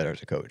makes you better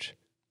as a coach.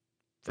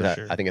 For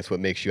sure. I think that's what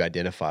makes you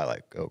identify,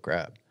 like, oh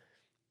crap,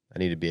 I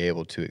need to be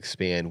able to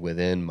expand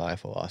within my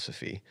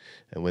philosophy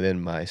and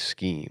within my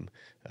scheme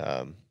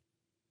to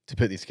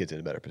put these kids in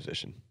a better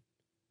position.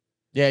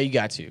 Yeah, you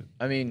got to.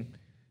 I mean,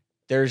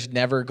 there's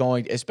never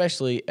going,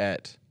 especially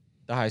at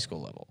the high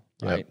school level,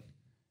 right?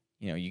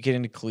 Yep. You get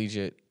into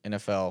collegiate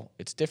NFL,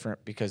 it's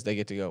different because they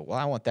get to go, well,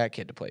 I want that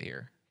kid to play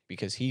here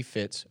because he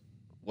fits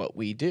what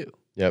we do.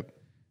 Yep.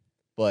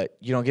 But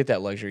you don't get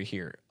that luxury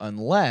here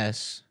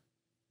unless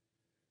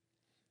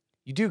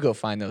you do go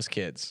find those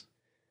kids,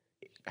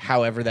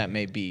 however that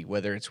may be,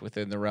 whether it's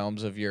within the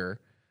realms of your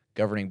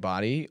governing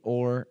body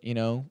or,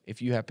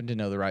 if you happen to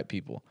know the right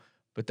people.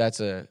 But that's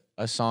a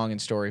song and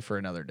story for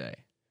another day.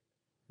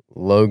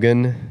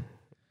 Logan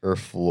or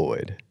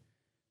Floyd?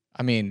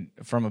 I mean,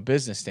 from a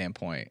business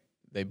standpoint,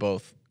 they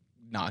both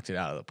knocked it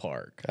out of the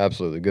park.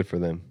 Absolutely. Good for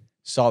them.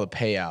 Saw the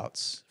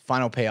payouts.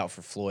 Final payout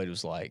for Floyd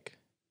was like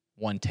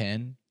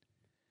 110.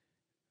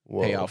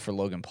 Whoa. Payout for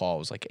Logan Paul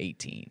was like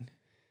 18.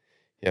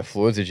 Yeah,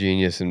 Floyd's a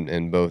genius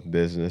in both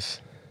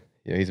business.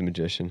 He's a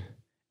magician.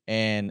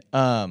 And,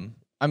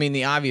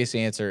 the obvious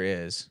answer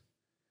is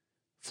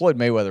Floyd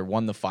Mayweather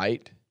won the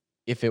fight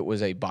if it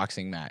was a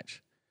boxing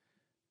match.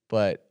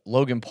 But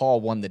Logan Paul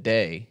won the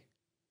day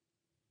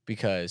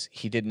because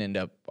he didn't end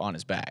up on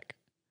his back.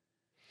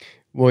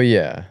 Well,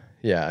 yeah.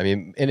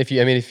 And if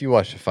you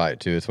watch the fight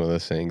too, it's one of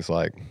those things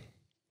like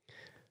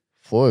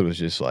Floyd was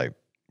just like,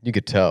 you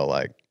could tell,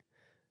 like,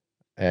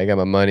 hey, I got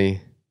my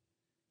money.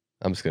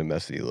 I'm just gonna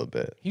mess with you a little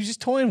bit. He was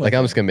just toying with like, him.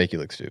 I'm just gonna make you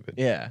look stupid.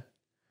 Yeah.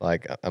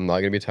 Like, I'm not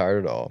gonna be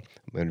tired at all.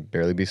 I'm gonna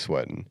barely be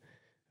sweating.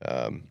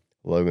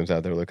 Logan's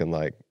out there looking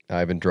like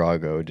Ivan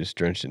Drago, just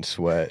drenched in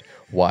sweat,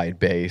 wide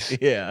base,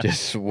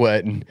 just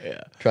sweating,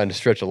 trying to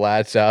stretch the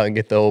lats out and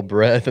get the old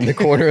breath in the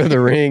corner of the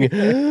ring.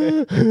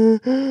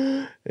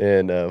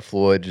 And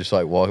Floyd just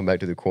like walking back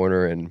to the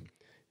corner and,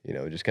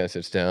 just kind of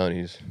sits down.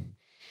 He's,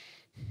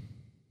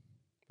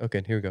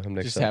 okay, here we go. I'm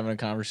next. Just up. having a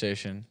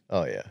conversation.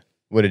 Oh, yeah.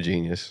 What a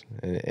genius.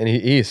 And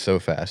he is so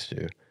fast,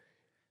 too.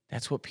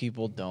 That's what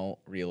people don't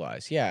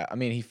realize. Yeah,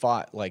 he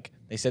fought, like,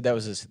 they said that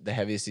was the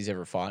heaviest he's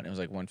ever fought, and it was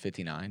like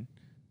 159.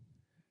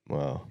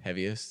 Wow.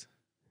 Heaviest.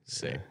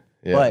 Sick.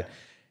 Yeah. But,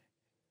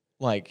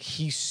 like,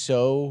 he's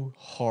so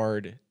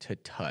hard to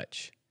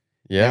touch.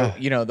 Yeah.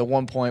 And, the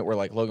one point where,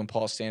 like, Logan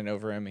Paul's standing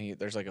over him, and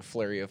there's, like, a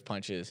flurry of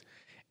punches,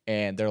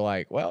 and they're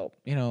like, well,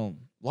 a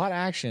lot of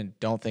action.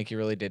 Don't think he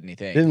really did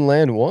anything. Didn't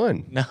land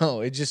one. No,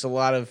 it's just a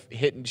lot of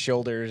hitting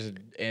shoulders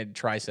and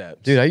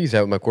triceps. Dude, I use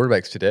that with my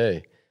quarterbacks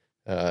today.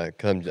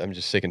 Because I'm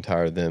just sick and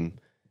tired of them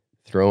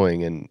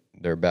throwing and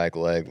their back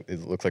leg, it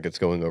looks like it's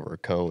going over a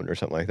cone or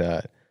something like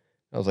that.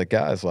 I was like,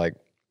 guys, like,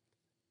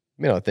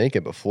 I think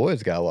it, but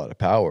Floyd's got a lot of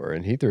power,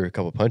 and he threw a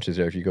couple punches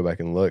there, if you go back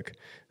and look,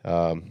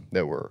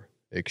 that were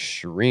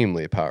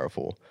extremely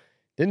powerful.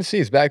 Didn't see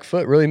his back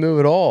foot really move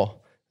at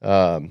all.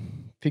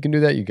 If he can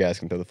do that, you guys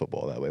can throw the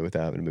football that way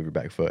without having to move your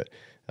back foot.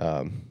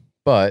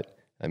 But,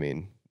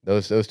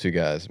 those two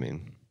guys,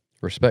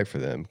 respect for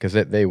them, because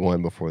they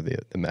won before the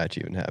match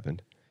even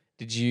happened.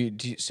 Do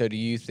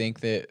you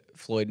think that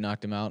Floyd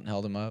knocked him out and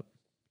held him up?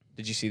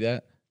 Did you see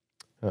that?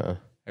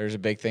 There's a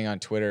big thing on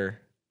Twitter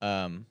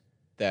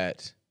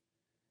that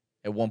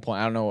at one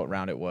point, I don't know what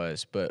round it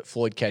was, but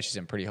Floyd catches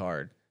him pretty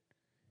hard.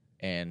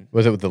 And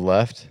was it with the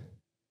left?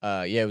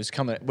 It was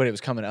coming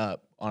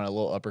up on a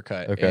little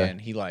uppercut. Okay. And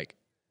he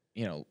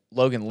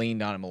Logan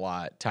leaned on him a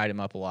lot, tied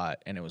him up a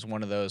lot, and it was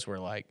one of those where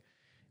it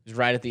was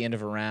right at the end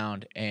of a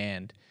round,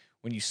 and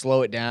when you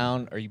slow it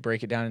down or you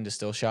break it down into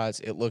still shots,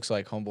 it looks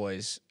like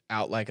homeboy's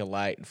out like a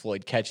light, and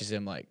Floyd catches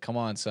him like, come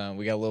on, son,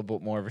 we got a little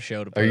bit more of a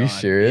show to put on. Are you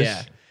serious?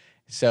 Yeah.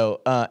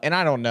 So, and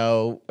I don't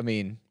know.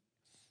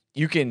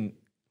 You can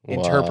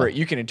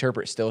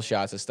interpret still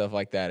shots and stuff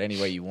like that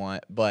any way you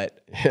want,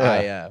 but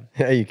yeah,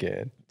 you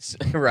can.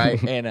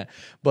 Right. And,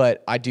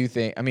 but I do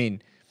think,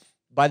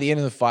 by the end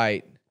of the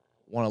fight,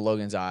 one of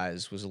Logan's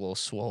eyes was a little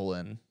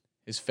swollen.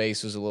 His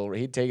face was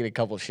he'd taken a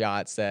couple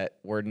shots that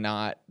did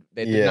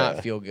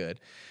not feel good.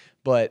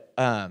 But,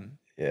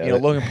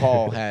 Logan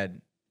Paul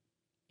had,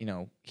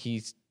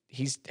 he's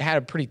had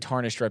a pretty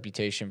tarnished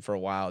reputation for a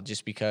while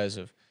just because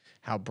of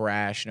how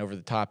brash and over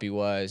the top he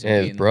was.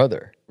 And his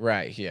brother.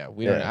 Right, yeah.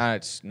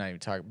 It's not even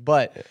talking.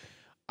 But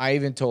I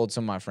even told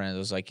some of my friends, I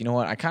was like, you know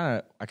what? I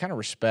kind of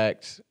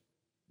respect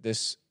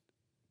this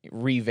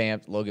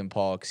revamped Logan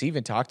Paul, because he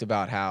even talked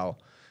about how,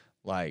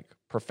 like,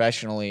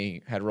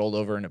 professionally had rolled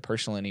over into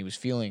personal, and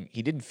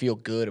he didn't feel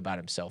good about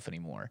himself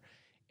anymore.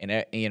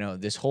 And,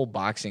 this whole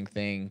boxing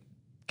thing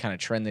kind of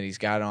trend that he's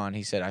got on,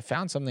 he said, I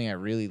found something I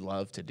really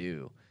love to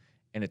do,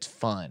 and it's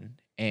fun,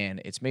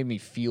 and it's made me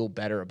feel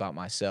better about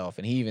myself.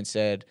 And he even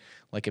said,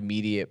 like,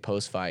 immediate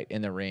post-fight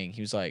in the ring,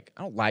 he was like,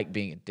 I don't like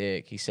being a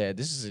dick. He said,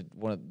 this is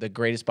one of the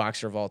greatest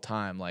boxer of all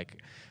time.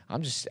 Like,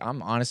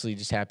 I'm honestly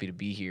just happy to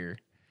be here.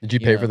 Did you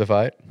pay for the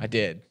fight? I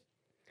did.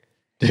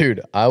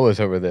 Dude, I was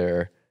over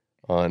there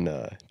on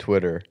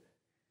Twitter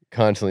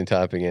constantly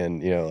typing in,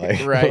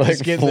 like, right, like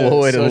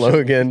Floyd and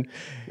Logan.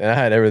 And I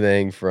had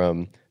everything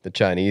from the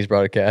Chinese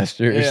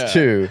broadcasters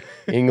to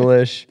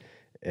English.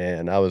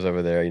 And I was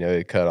over there,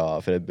 it'd cut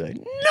off and it'd be like,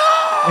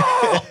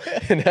 no!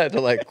 And I had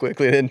to, like,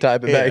 quickly then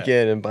type it back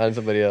in and find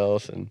somebody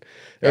else. And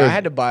I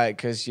had to buy it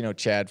because,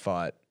 Chad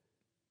fought,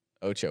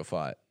 Ocho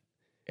fought.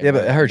 Yeah,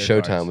 but I heard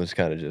Showtime was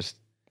kind of just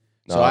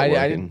so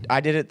I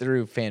did it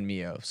through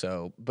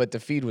FanMio. But the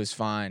feed was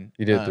fine.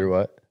 You did it through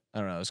what? I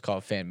don't know. It was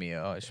called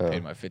FanMio. I just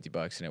paid my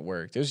 $50 and it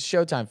worked. It was a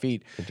Showtime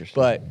feed. Interesting.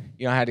 But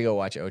I had to go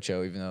watch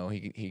Ocho, even though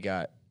he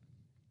got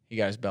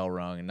his bell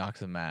rung and knocked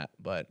the mat.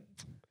 But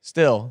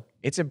still,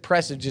 it's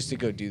impressive just to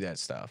go do that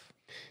stuff.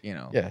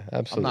 Yeah,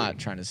 absolutely. I'm not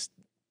trying to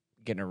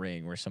get in a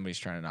ring where somebody's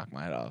trying to knock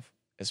my head off,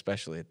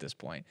 especially at this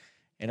point.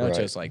 And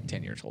Ocho's like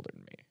 10 years older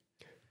than me.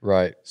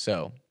 Right.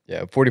 So.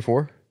 Yeah,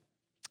 44?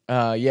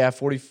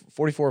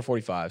 44 or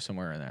 45,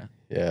 somewhere in there.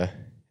 Yeah.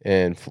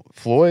 And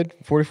Floyd,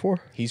 44?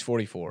 He's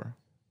 44.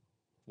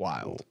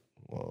 Wild.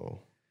 Whoa.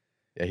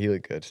 Yeah, he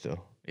looked good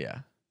still. Yeah.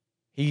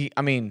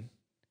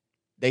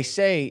 They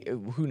say,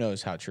 who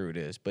knows how true it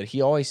is, but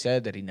he always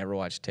said that he never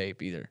watched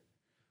tape either.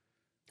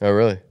 Oh,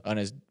 really? On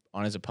his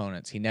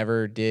opponents. He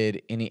never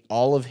did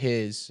all of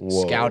his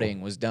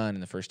scouting was done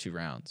in the first 2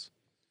 rounds.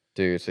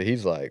 Dude, so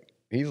he's like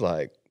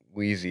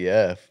Wheezy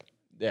F.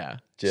 Yeah.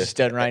 Just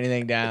doesn't write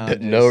anything down.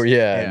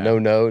 No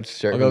notes,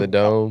 straight from the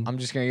dome. I'm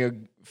just going to go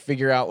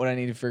figure out what I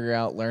need to figure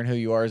out, learn who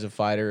you are as a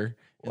fighter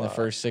in the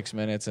first 6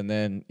 minutes, and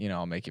then,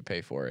 I'll make you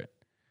pay for it.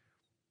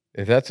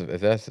 If that's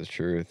the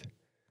truth,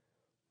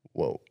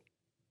 whoa.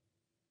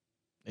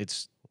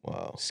 It's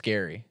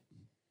scary.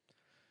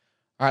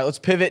 All right, let's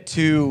pivot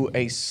to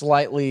a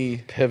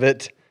slightly...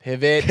 Pivot.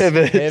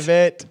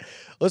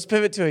 Let's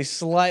pivot to a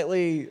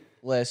slightly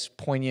less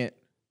poignant,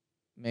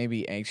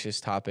 maybe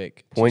anxious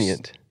topic.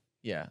 Poignant?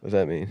 Yeah. What does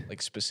that mean?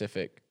 Like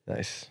specific.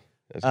 Nice.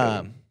 That's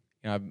good.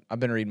 I've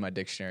been reading my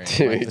dictionary.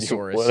 Dude, my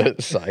thesaurus. What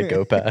a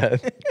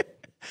psychopath.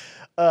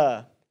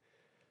 And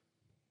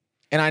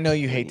I know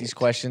you hate these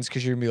questions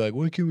because you're going to be like,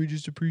 why can't we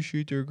just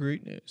appreciate their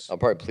greatness? I'll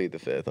probably plead the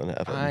fifth on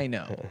half of them. I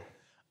know.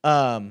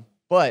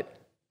 But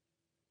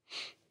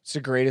it's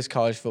the greatest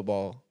college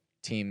football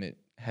team that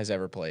has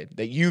ever played,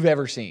 that you've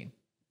ever seen.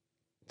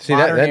 See,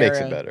 that makes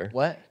it better.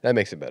 What? That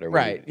makes it better.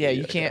 Right.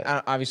 You can't.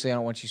 Obviously, I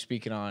don't want you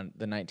speaking on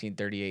the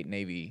 1938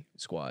 Navy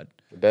squad.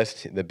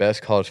 The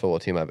best college football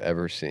team I've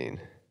ever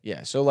seen.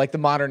 Yeah. So, like the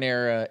modern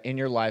era, in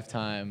your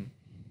lifetime,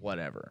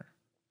 whatever.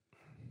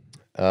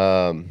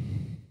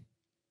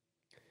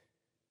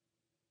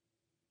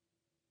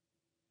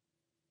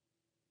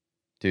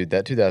 Dude,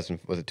 that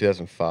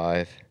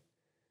 2005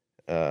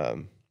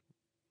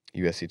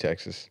 USC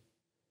Texas.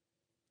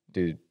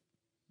 Dude,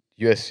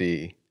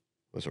 USC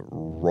was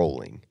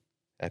rolling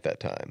at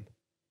that time.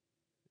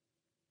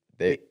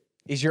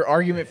 Is your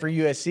argument for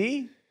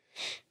USC?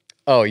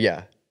 Oh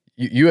yeah,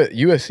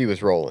 USC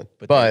was rolling,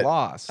 but they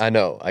lost. I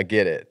know, I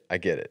get it.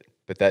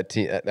 But that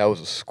team, that was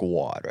a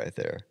squad right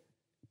there,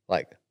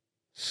 like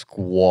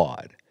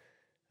squad.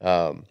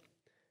 I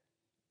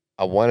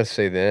want to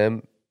say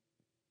them,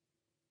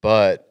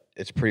 but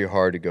it's pretty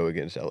hard to go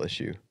against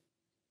LSU.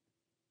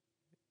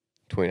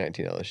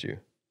 2019 LSU.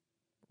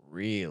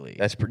 Really?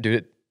 That's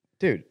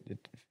dude.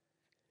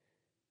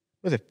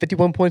 Was it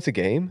 51 points a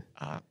game?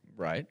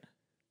 Right.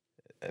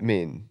 I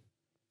mean,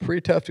 pretty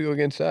tough to go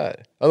against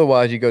that.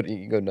 Otherwise, you can go to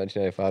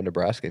 1995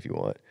 Nebraska if you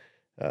want.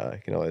 You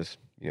can always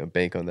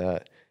bank on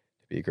that.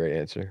 It'd be a great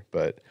answer.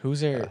 But who was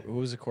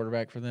the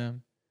quarterback for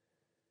them?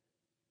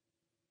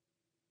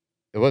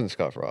 It wasn't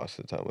Scott Frost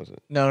at the time, was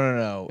it?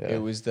 No. Yeah.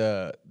 It was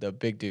the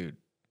big dude.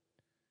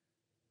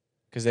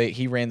 Because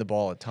he ran the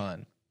ball a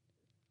ton.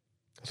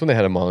 That's when they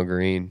had Amon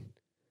Green,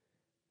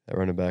 that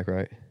running back,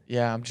 right?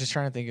 Yeah, I'm just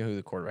trying to think of who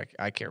the quarterback.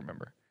 I can't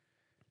remember.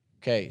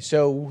 Okay,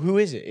 so who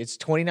is it? It's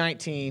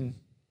 2019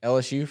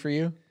 LSU for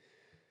you.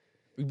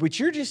 But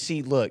you're just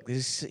look.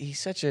 He's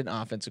such an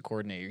offensive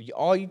coordinator.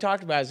 All you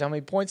talked about is how many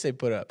points they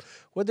put up.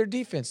 What did their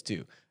defense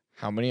do?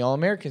 How many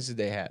All-Americans did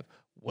they have?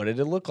 What did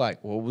it look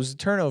like? What was the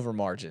turnover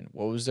margin?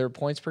 What was their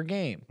points per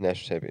game?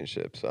 National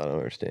championships. I don't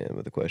understand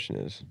what the question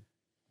is.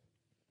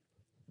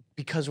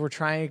 Because we're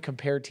trying to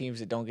compare teams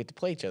that don't get to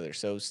play each other.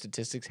 So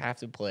statistics have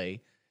to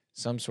play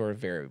some sort of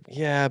variable.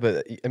 Yeah,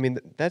 but I mean,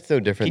 that's no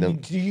different than.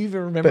 Do you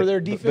even remember their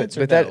defense?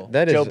 But no?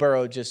 that is, Joe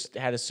Burrow just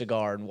had a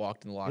cigar and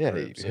walked in the locker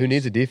room. So who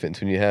needs a defense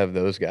when you have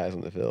those guys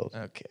on the field?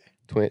 Okay.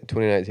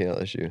 2019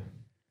 LSU.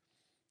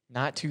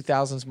 Not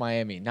 2000s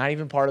Miami. Not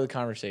even part of the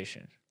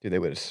conversation. Dude, they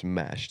would have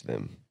smashed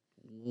them.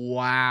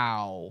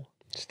 Wow.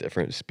 It's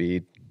different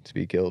speed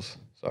kills.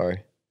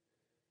 Sorry.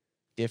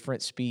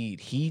 Different speed.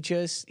 He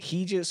just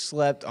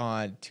slept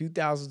on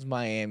 2000s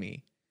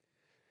Miami.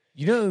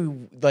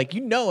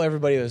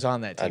 Everybody was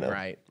on that team,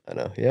 right? I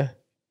know. Yeah.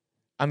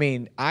 I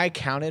mean, I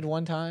counted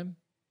one time,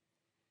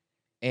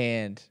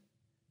 and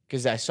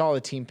because I saw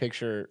the team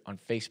picture on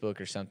Facebook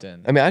or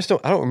something. I mean, I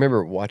don't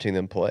remember watching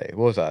them play.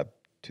 What was I?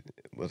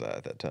 Was I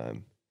at that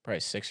time? Probably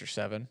 6 or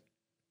 7.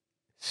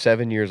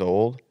 7 years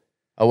old.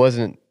 I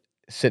wasn't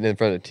sitting in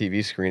front of the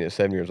TV screen at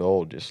 7 years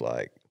old, just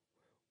like,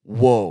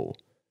 whoa.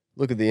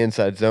 Look at the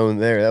inside zone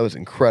there. That was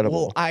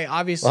incredible. Well, I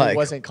obviously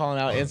wasn't calling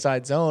out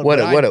inside zone.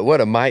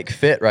 What a Mike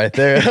fit right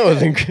there. That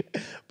was incredible.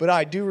 But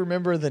I do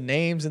remember the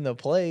names and the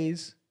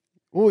plays.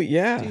 Well,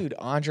 yeah. Dude,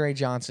 Andre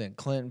Johnson,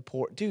 Clinton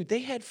Port. Dude, they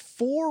had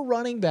 4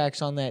 running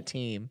backs on that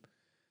team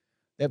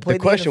that played. The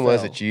question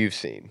was that you've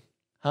seen.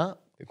 Huh?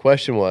 The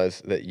question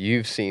was that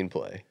you've seen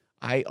play.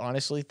 I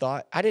honestly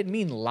thought, I didn't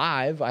mean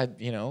live.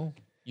 You don't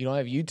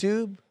have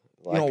YouTube?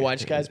 You don't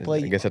watch guys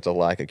play? I guess that's a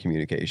lack of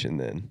communication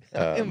then.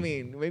 I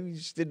mean, maybe you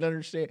just didn't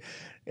understand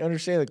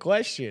the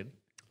question.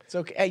 It's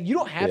okay. Hey, you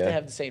don't have to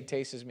have the same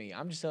taste as me.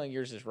 I'm just telling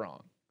yours is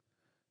wrong.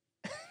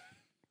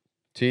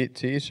 To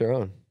each their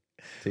own.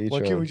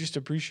 Why can't we just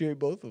appreciate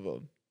both of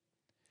them?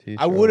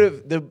 I would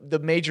have, the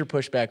major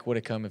pushback would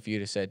have come if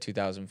you'd have said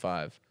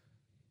 2005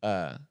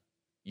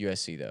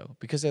 USC, though,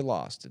 because they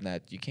lost, and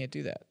that you can't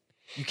do that.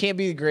 You can't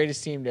be the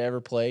greatest team to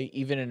ever play,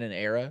 even in an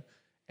era,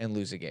 and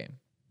lose a game.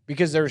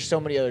 Because there are so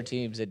many other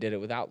teams that did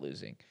it without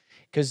losing.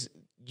 Because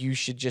you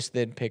should just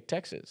then pick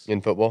Texas.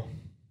 In football?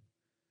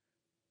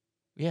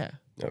 Yeah.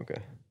 Okay.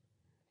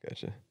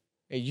 Gotcha.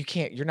 You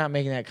can't. You're not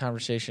making that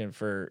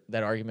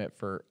argument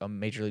for a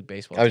Major League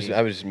Baseball team.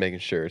 I was just making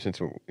sure, since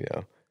we're,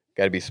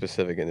 got to be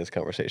specific in this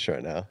conversation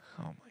right now.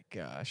 Oh my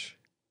gosh.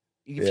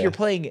 If you're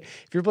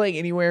playing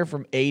anywhere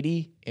from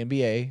 80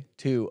 NBA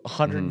to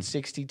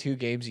 162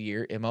 games a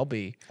year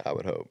MLB, I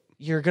would hope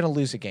you're going to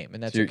lose a game,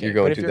 and that's so okay. You're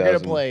going but if you're going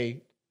to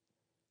play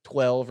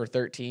 12 or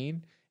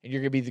 13 and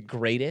you're going to be the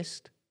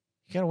greatest,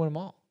 you got to win them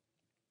all.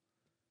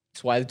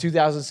 That's why the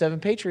 2007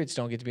 Patriots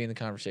don't get to be in the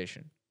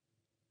conversation.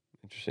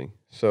 Interesting.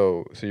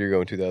 So you're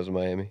going 2000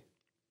 Miami?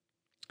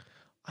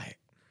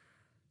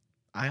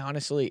 I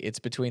honestly, it's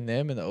between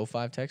them and the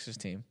 05 Texas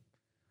team.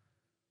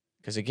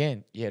 Because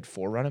again, you had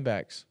 4 running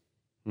backs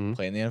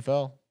playing the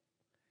NFL.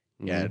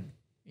 You had,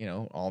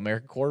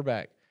 All-American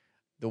quarterback.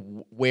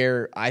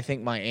 Where I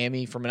think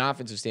Miami, from an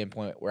offensive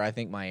standpoint, where I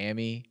think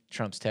Miami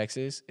trumps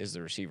Texas is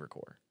the receiver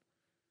core.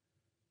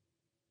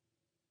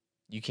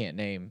 You can't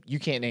name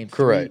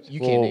Correct.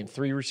 Can't name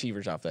 3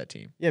 receivers off that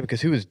team. Yeah,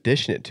 because who was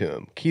dishing it to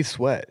him? Keith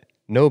Sweat.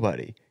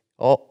 Nobody.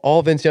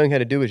 All Vince Young had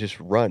to do was just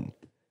run.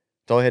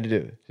 That's all he had to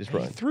do. Just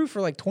run. He threw for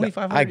like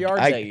 2,500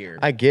 yards that year.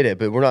 I get it,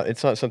 but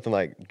it's not something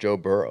like Joe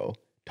Burrow.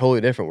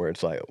 Totally different, where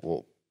it's like,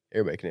 well,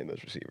 everybody can name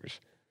those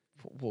receivers.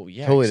 Well,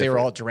 yeah, totally they were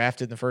all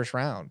drafted in the first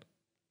round.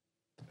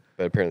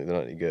 But apparently they're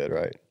not any good,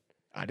 right?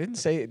 I didn't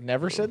say it.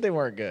 Never said they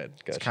weren't good.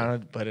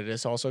 Gotcha. But it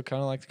is also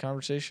kind of like the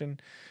conversation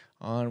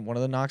on one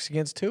of the knocks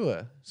against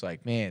Tua. It's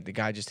like, man, the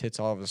guy just hits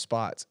all of the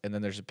spots, and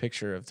then there's a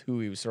picture of who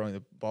he was throwing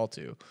the ball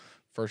to.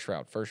 First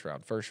round.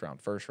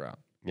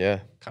 Yeah.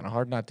 Kind of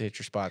hard not to hit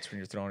your spots when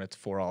you're throwing it to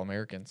 4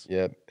 All-Americans.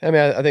 Yeah. I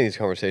mean, I think these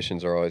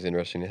conversations are always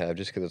interesting to have,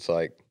 just because it's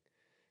like,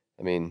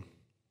 I mean,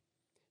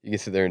 you can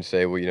sit there and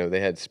say, well,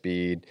 they had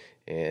speed,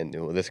 and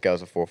this guy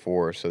was a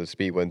 4.4, so the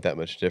speed wasn't that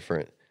much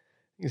different.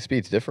 I think the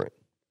speed's different.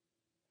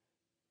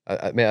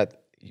 I mean,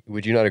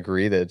 would you not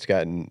agree that it's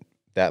gotten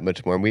that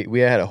much more? And we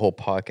had a whole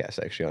podcast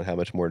actually on how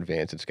much more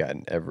advanced it's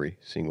gotten every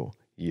single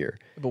year.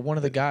 But one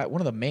of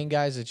the main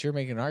guys that you're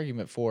making an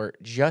argument for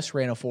just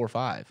ran a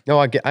 4.5. No,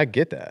 I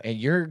get that. And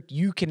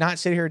you cannot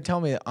sit here and tell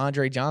me that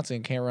Andre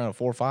Johnson can't run a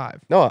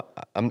 4.5. No,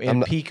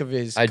 I'm peak of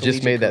his. I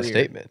just made that career.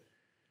 statement.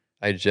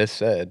 I just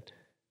said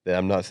that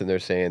I'm not sitting there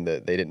saying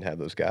that they didn't have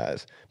those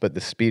guys, but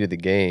the speed of the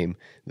game,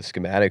 the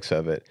schematics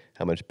of it,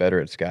 how much better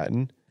it's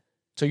gotten.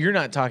 So you're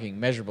not talking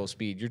measurable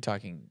speed. You're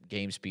talking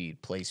game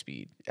speed, play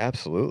speed.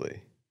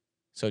 Absolutely.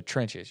 So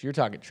trenches. You're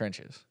talking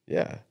trenches.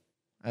 Yeah.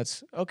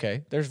 That's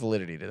okay. There's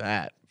validity to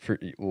that.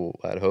 Well,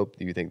 I'd hope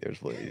you think there's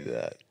validity to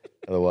that.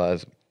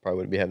 Otherwise, probably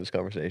wouldn't be having this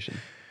conversation.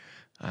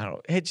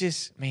 It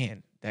just,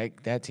 man,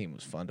 that team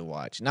was fun to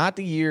watch. Not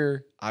the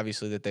year,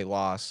 obviously, that they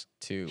lost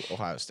to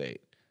Ohio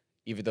State,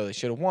 even though they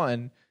should have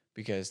won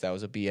because that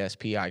was a BS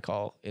PI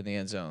call in the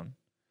end zone.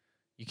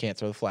 You can't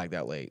throw the flag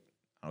that late.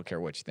 I don't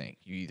care what you think.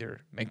 You either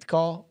make the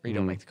call or you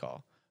don't make the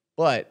call.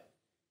 But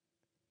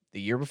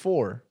the year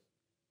before,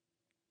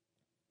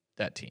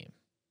 that team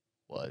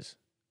was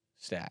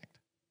stacked.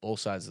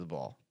 Both sides of the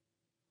ball.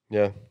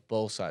 Yeah.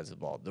 Both sides of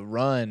the ball. The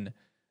run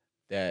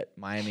that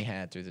Miami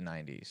had through the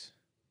 90s.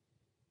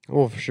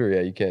 Well, for sure,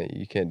 yeah. You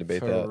can't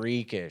debate that.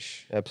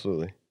 Freakish.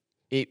 Absolutely.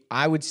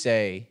 I would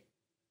say.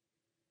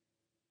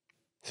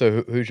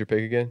 So who's your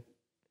pick again?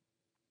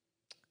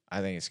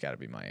 I think it's got to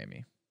be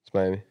Miami. It's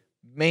Miami.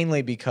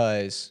 Mainly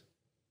because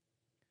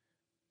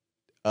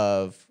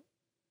of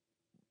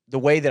the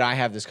way that I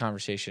have this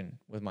conversation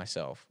with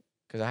myself.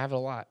 because I have it a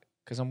lot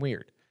because I'm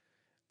weird.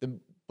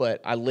 But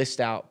I list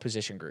out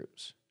position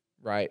groups,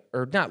 right?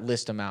 Or not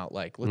list them out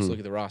like, let's look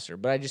at the roster,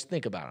 but I just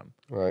think about them.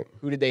 Right.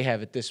 Who did they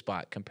have at this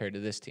spot compared to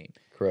this team?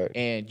 Correct.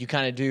 And you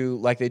kind of do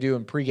like they do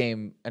in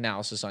pregame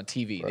analysis on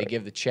TV. Right. They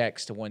give the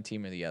checks to one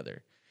team or the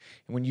other.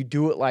 And when you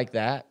do it like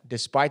that,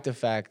 despite the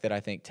fact that I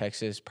think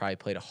Texas probably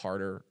played a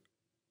harder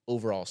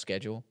overall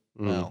schedule,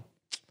 well,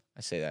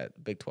 I say that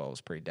the Big 12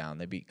 was pretty down.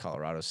 They beat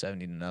Colorado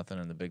 70-0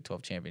 in the Big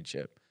 12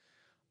 championship.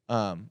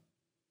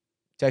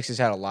 Texas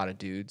had a lot of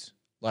dudes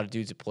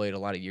that played a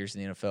lot of years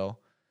in the NFL.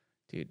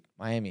 Dude,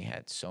 Miami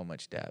had so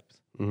much depth.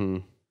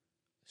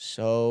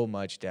 So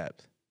much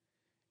depth.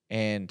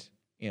 And,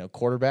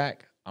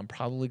 quarterback, I'm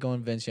probably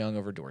going Vince Young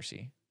over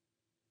Dorsey.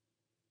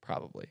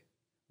 Probably.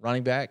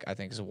 Running back, I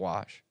think is a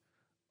wash.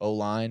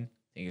 O-line,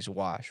 I think is a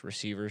wash.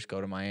 Receivers, go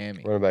to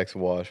Miami. Running back's a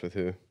wash with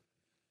who?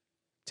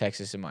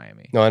 Texas and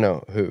Miami. No, I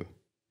know. Who?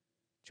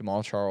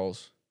 Jamal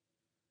Charles.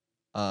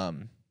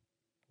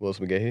 Willis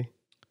McGahee?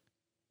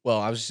 Well,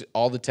 I was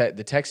all the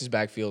Texas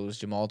backfield was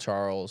Jamal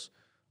Charles,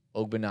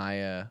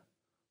 Ogbonnia,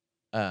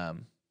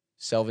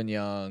 Selvin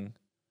Young,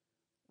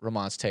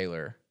 Ramon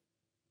Taylor,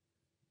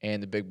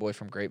 and the big boy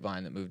from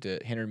Grapevine that moved to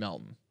Henry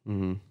Melton.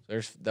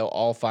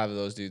 All 5 of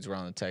those dudes were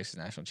on the Texas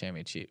National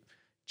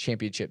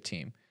Championship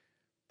team.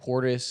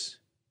 Portis,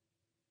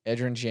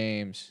 Edgerrin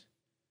James,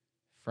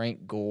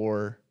 Frank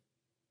Gore.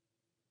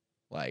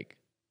 Like,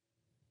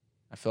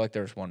 I feel like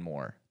there's one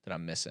more that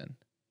I'm missing.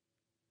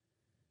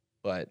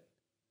 But,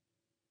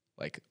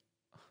 like,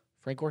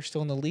 Frank Gore's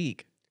still in the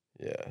league.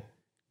 Yeah.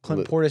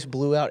 Clint Portis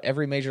blew out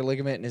every major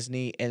ligament in his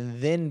knee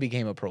and then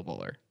became a Pro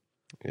Bowler.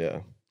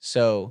 Yeah.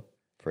 So.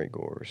 Frank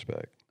Gore,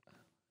 respect.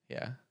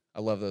 Yeah. I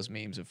love those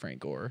memes of Frank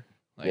Gore.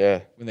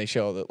 Like, when they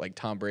show that, like,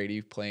 Tom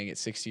Brady playing at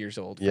 60 years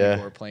old, Frank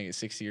Gore playing at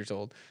 60 years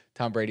old.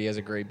 Tom Brady has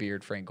a gray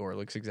beard. Frank Gore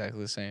looks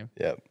exactly the same.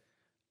 Yep.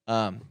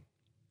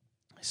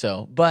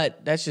 So,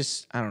 but that's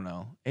just, I don't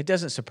know. It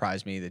doesn't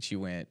surprise me that you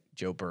went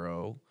Joe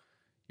Burrow.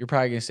 You're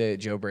probably going to say that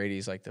Joe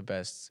Brady's like the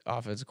best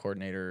offensive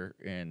coordinator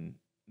in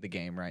the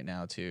game right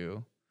now,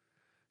 too.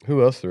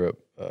 Who else threw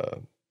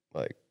up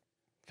like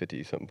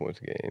 50-something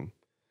points a game?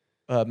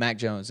 Mac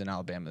Jones in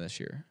Alabama this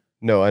year.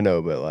 No, I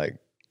know, but like,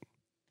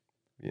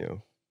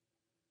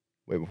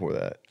 way before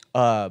that.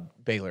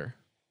 Baylor.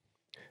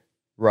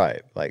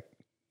 Right, like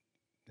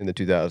in the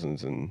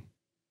 2000s, and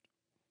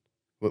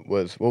what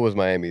was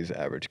Miami's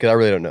average? Because I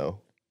really don't know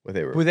what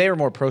they were. Well, they were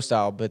more pro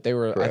style, but they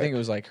were. Correct. I think it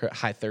was like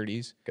high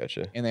 30s.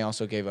 Gotcha. And they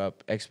also gave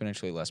up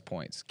exponentially less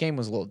points. Game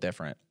was a little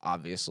different,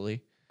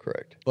 obviously.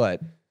 Correct.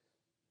 But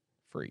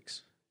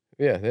freaks.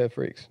 Yeah, they have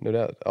freaks, no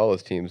doubt. All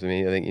those teams. I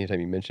mean, I think anytime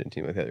you mention a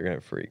team like that, you're gonna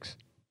have freaks.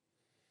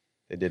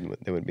 They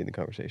wouldn't be in the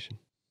conversation.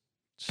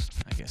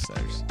 I guess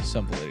there's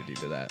some validity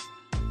to that.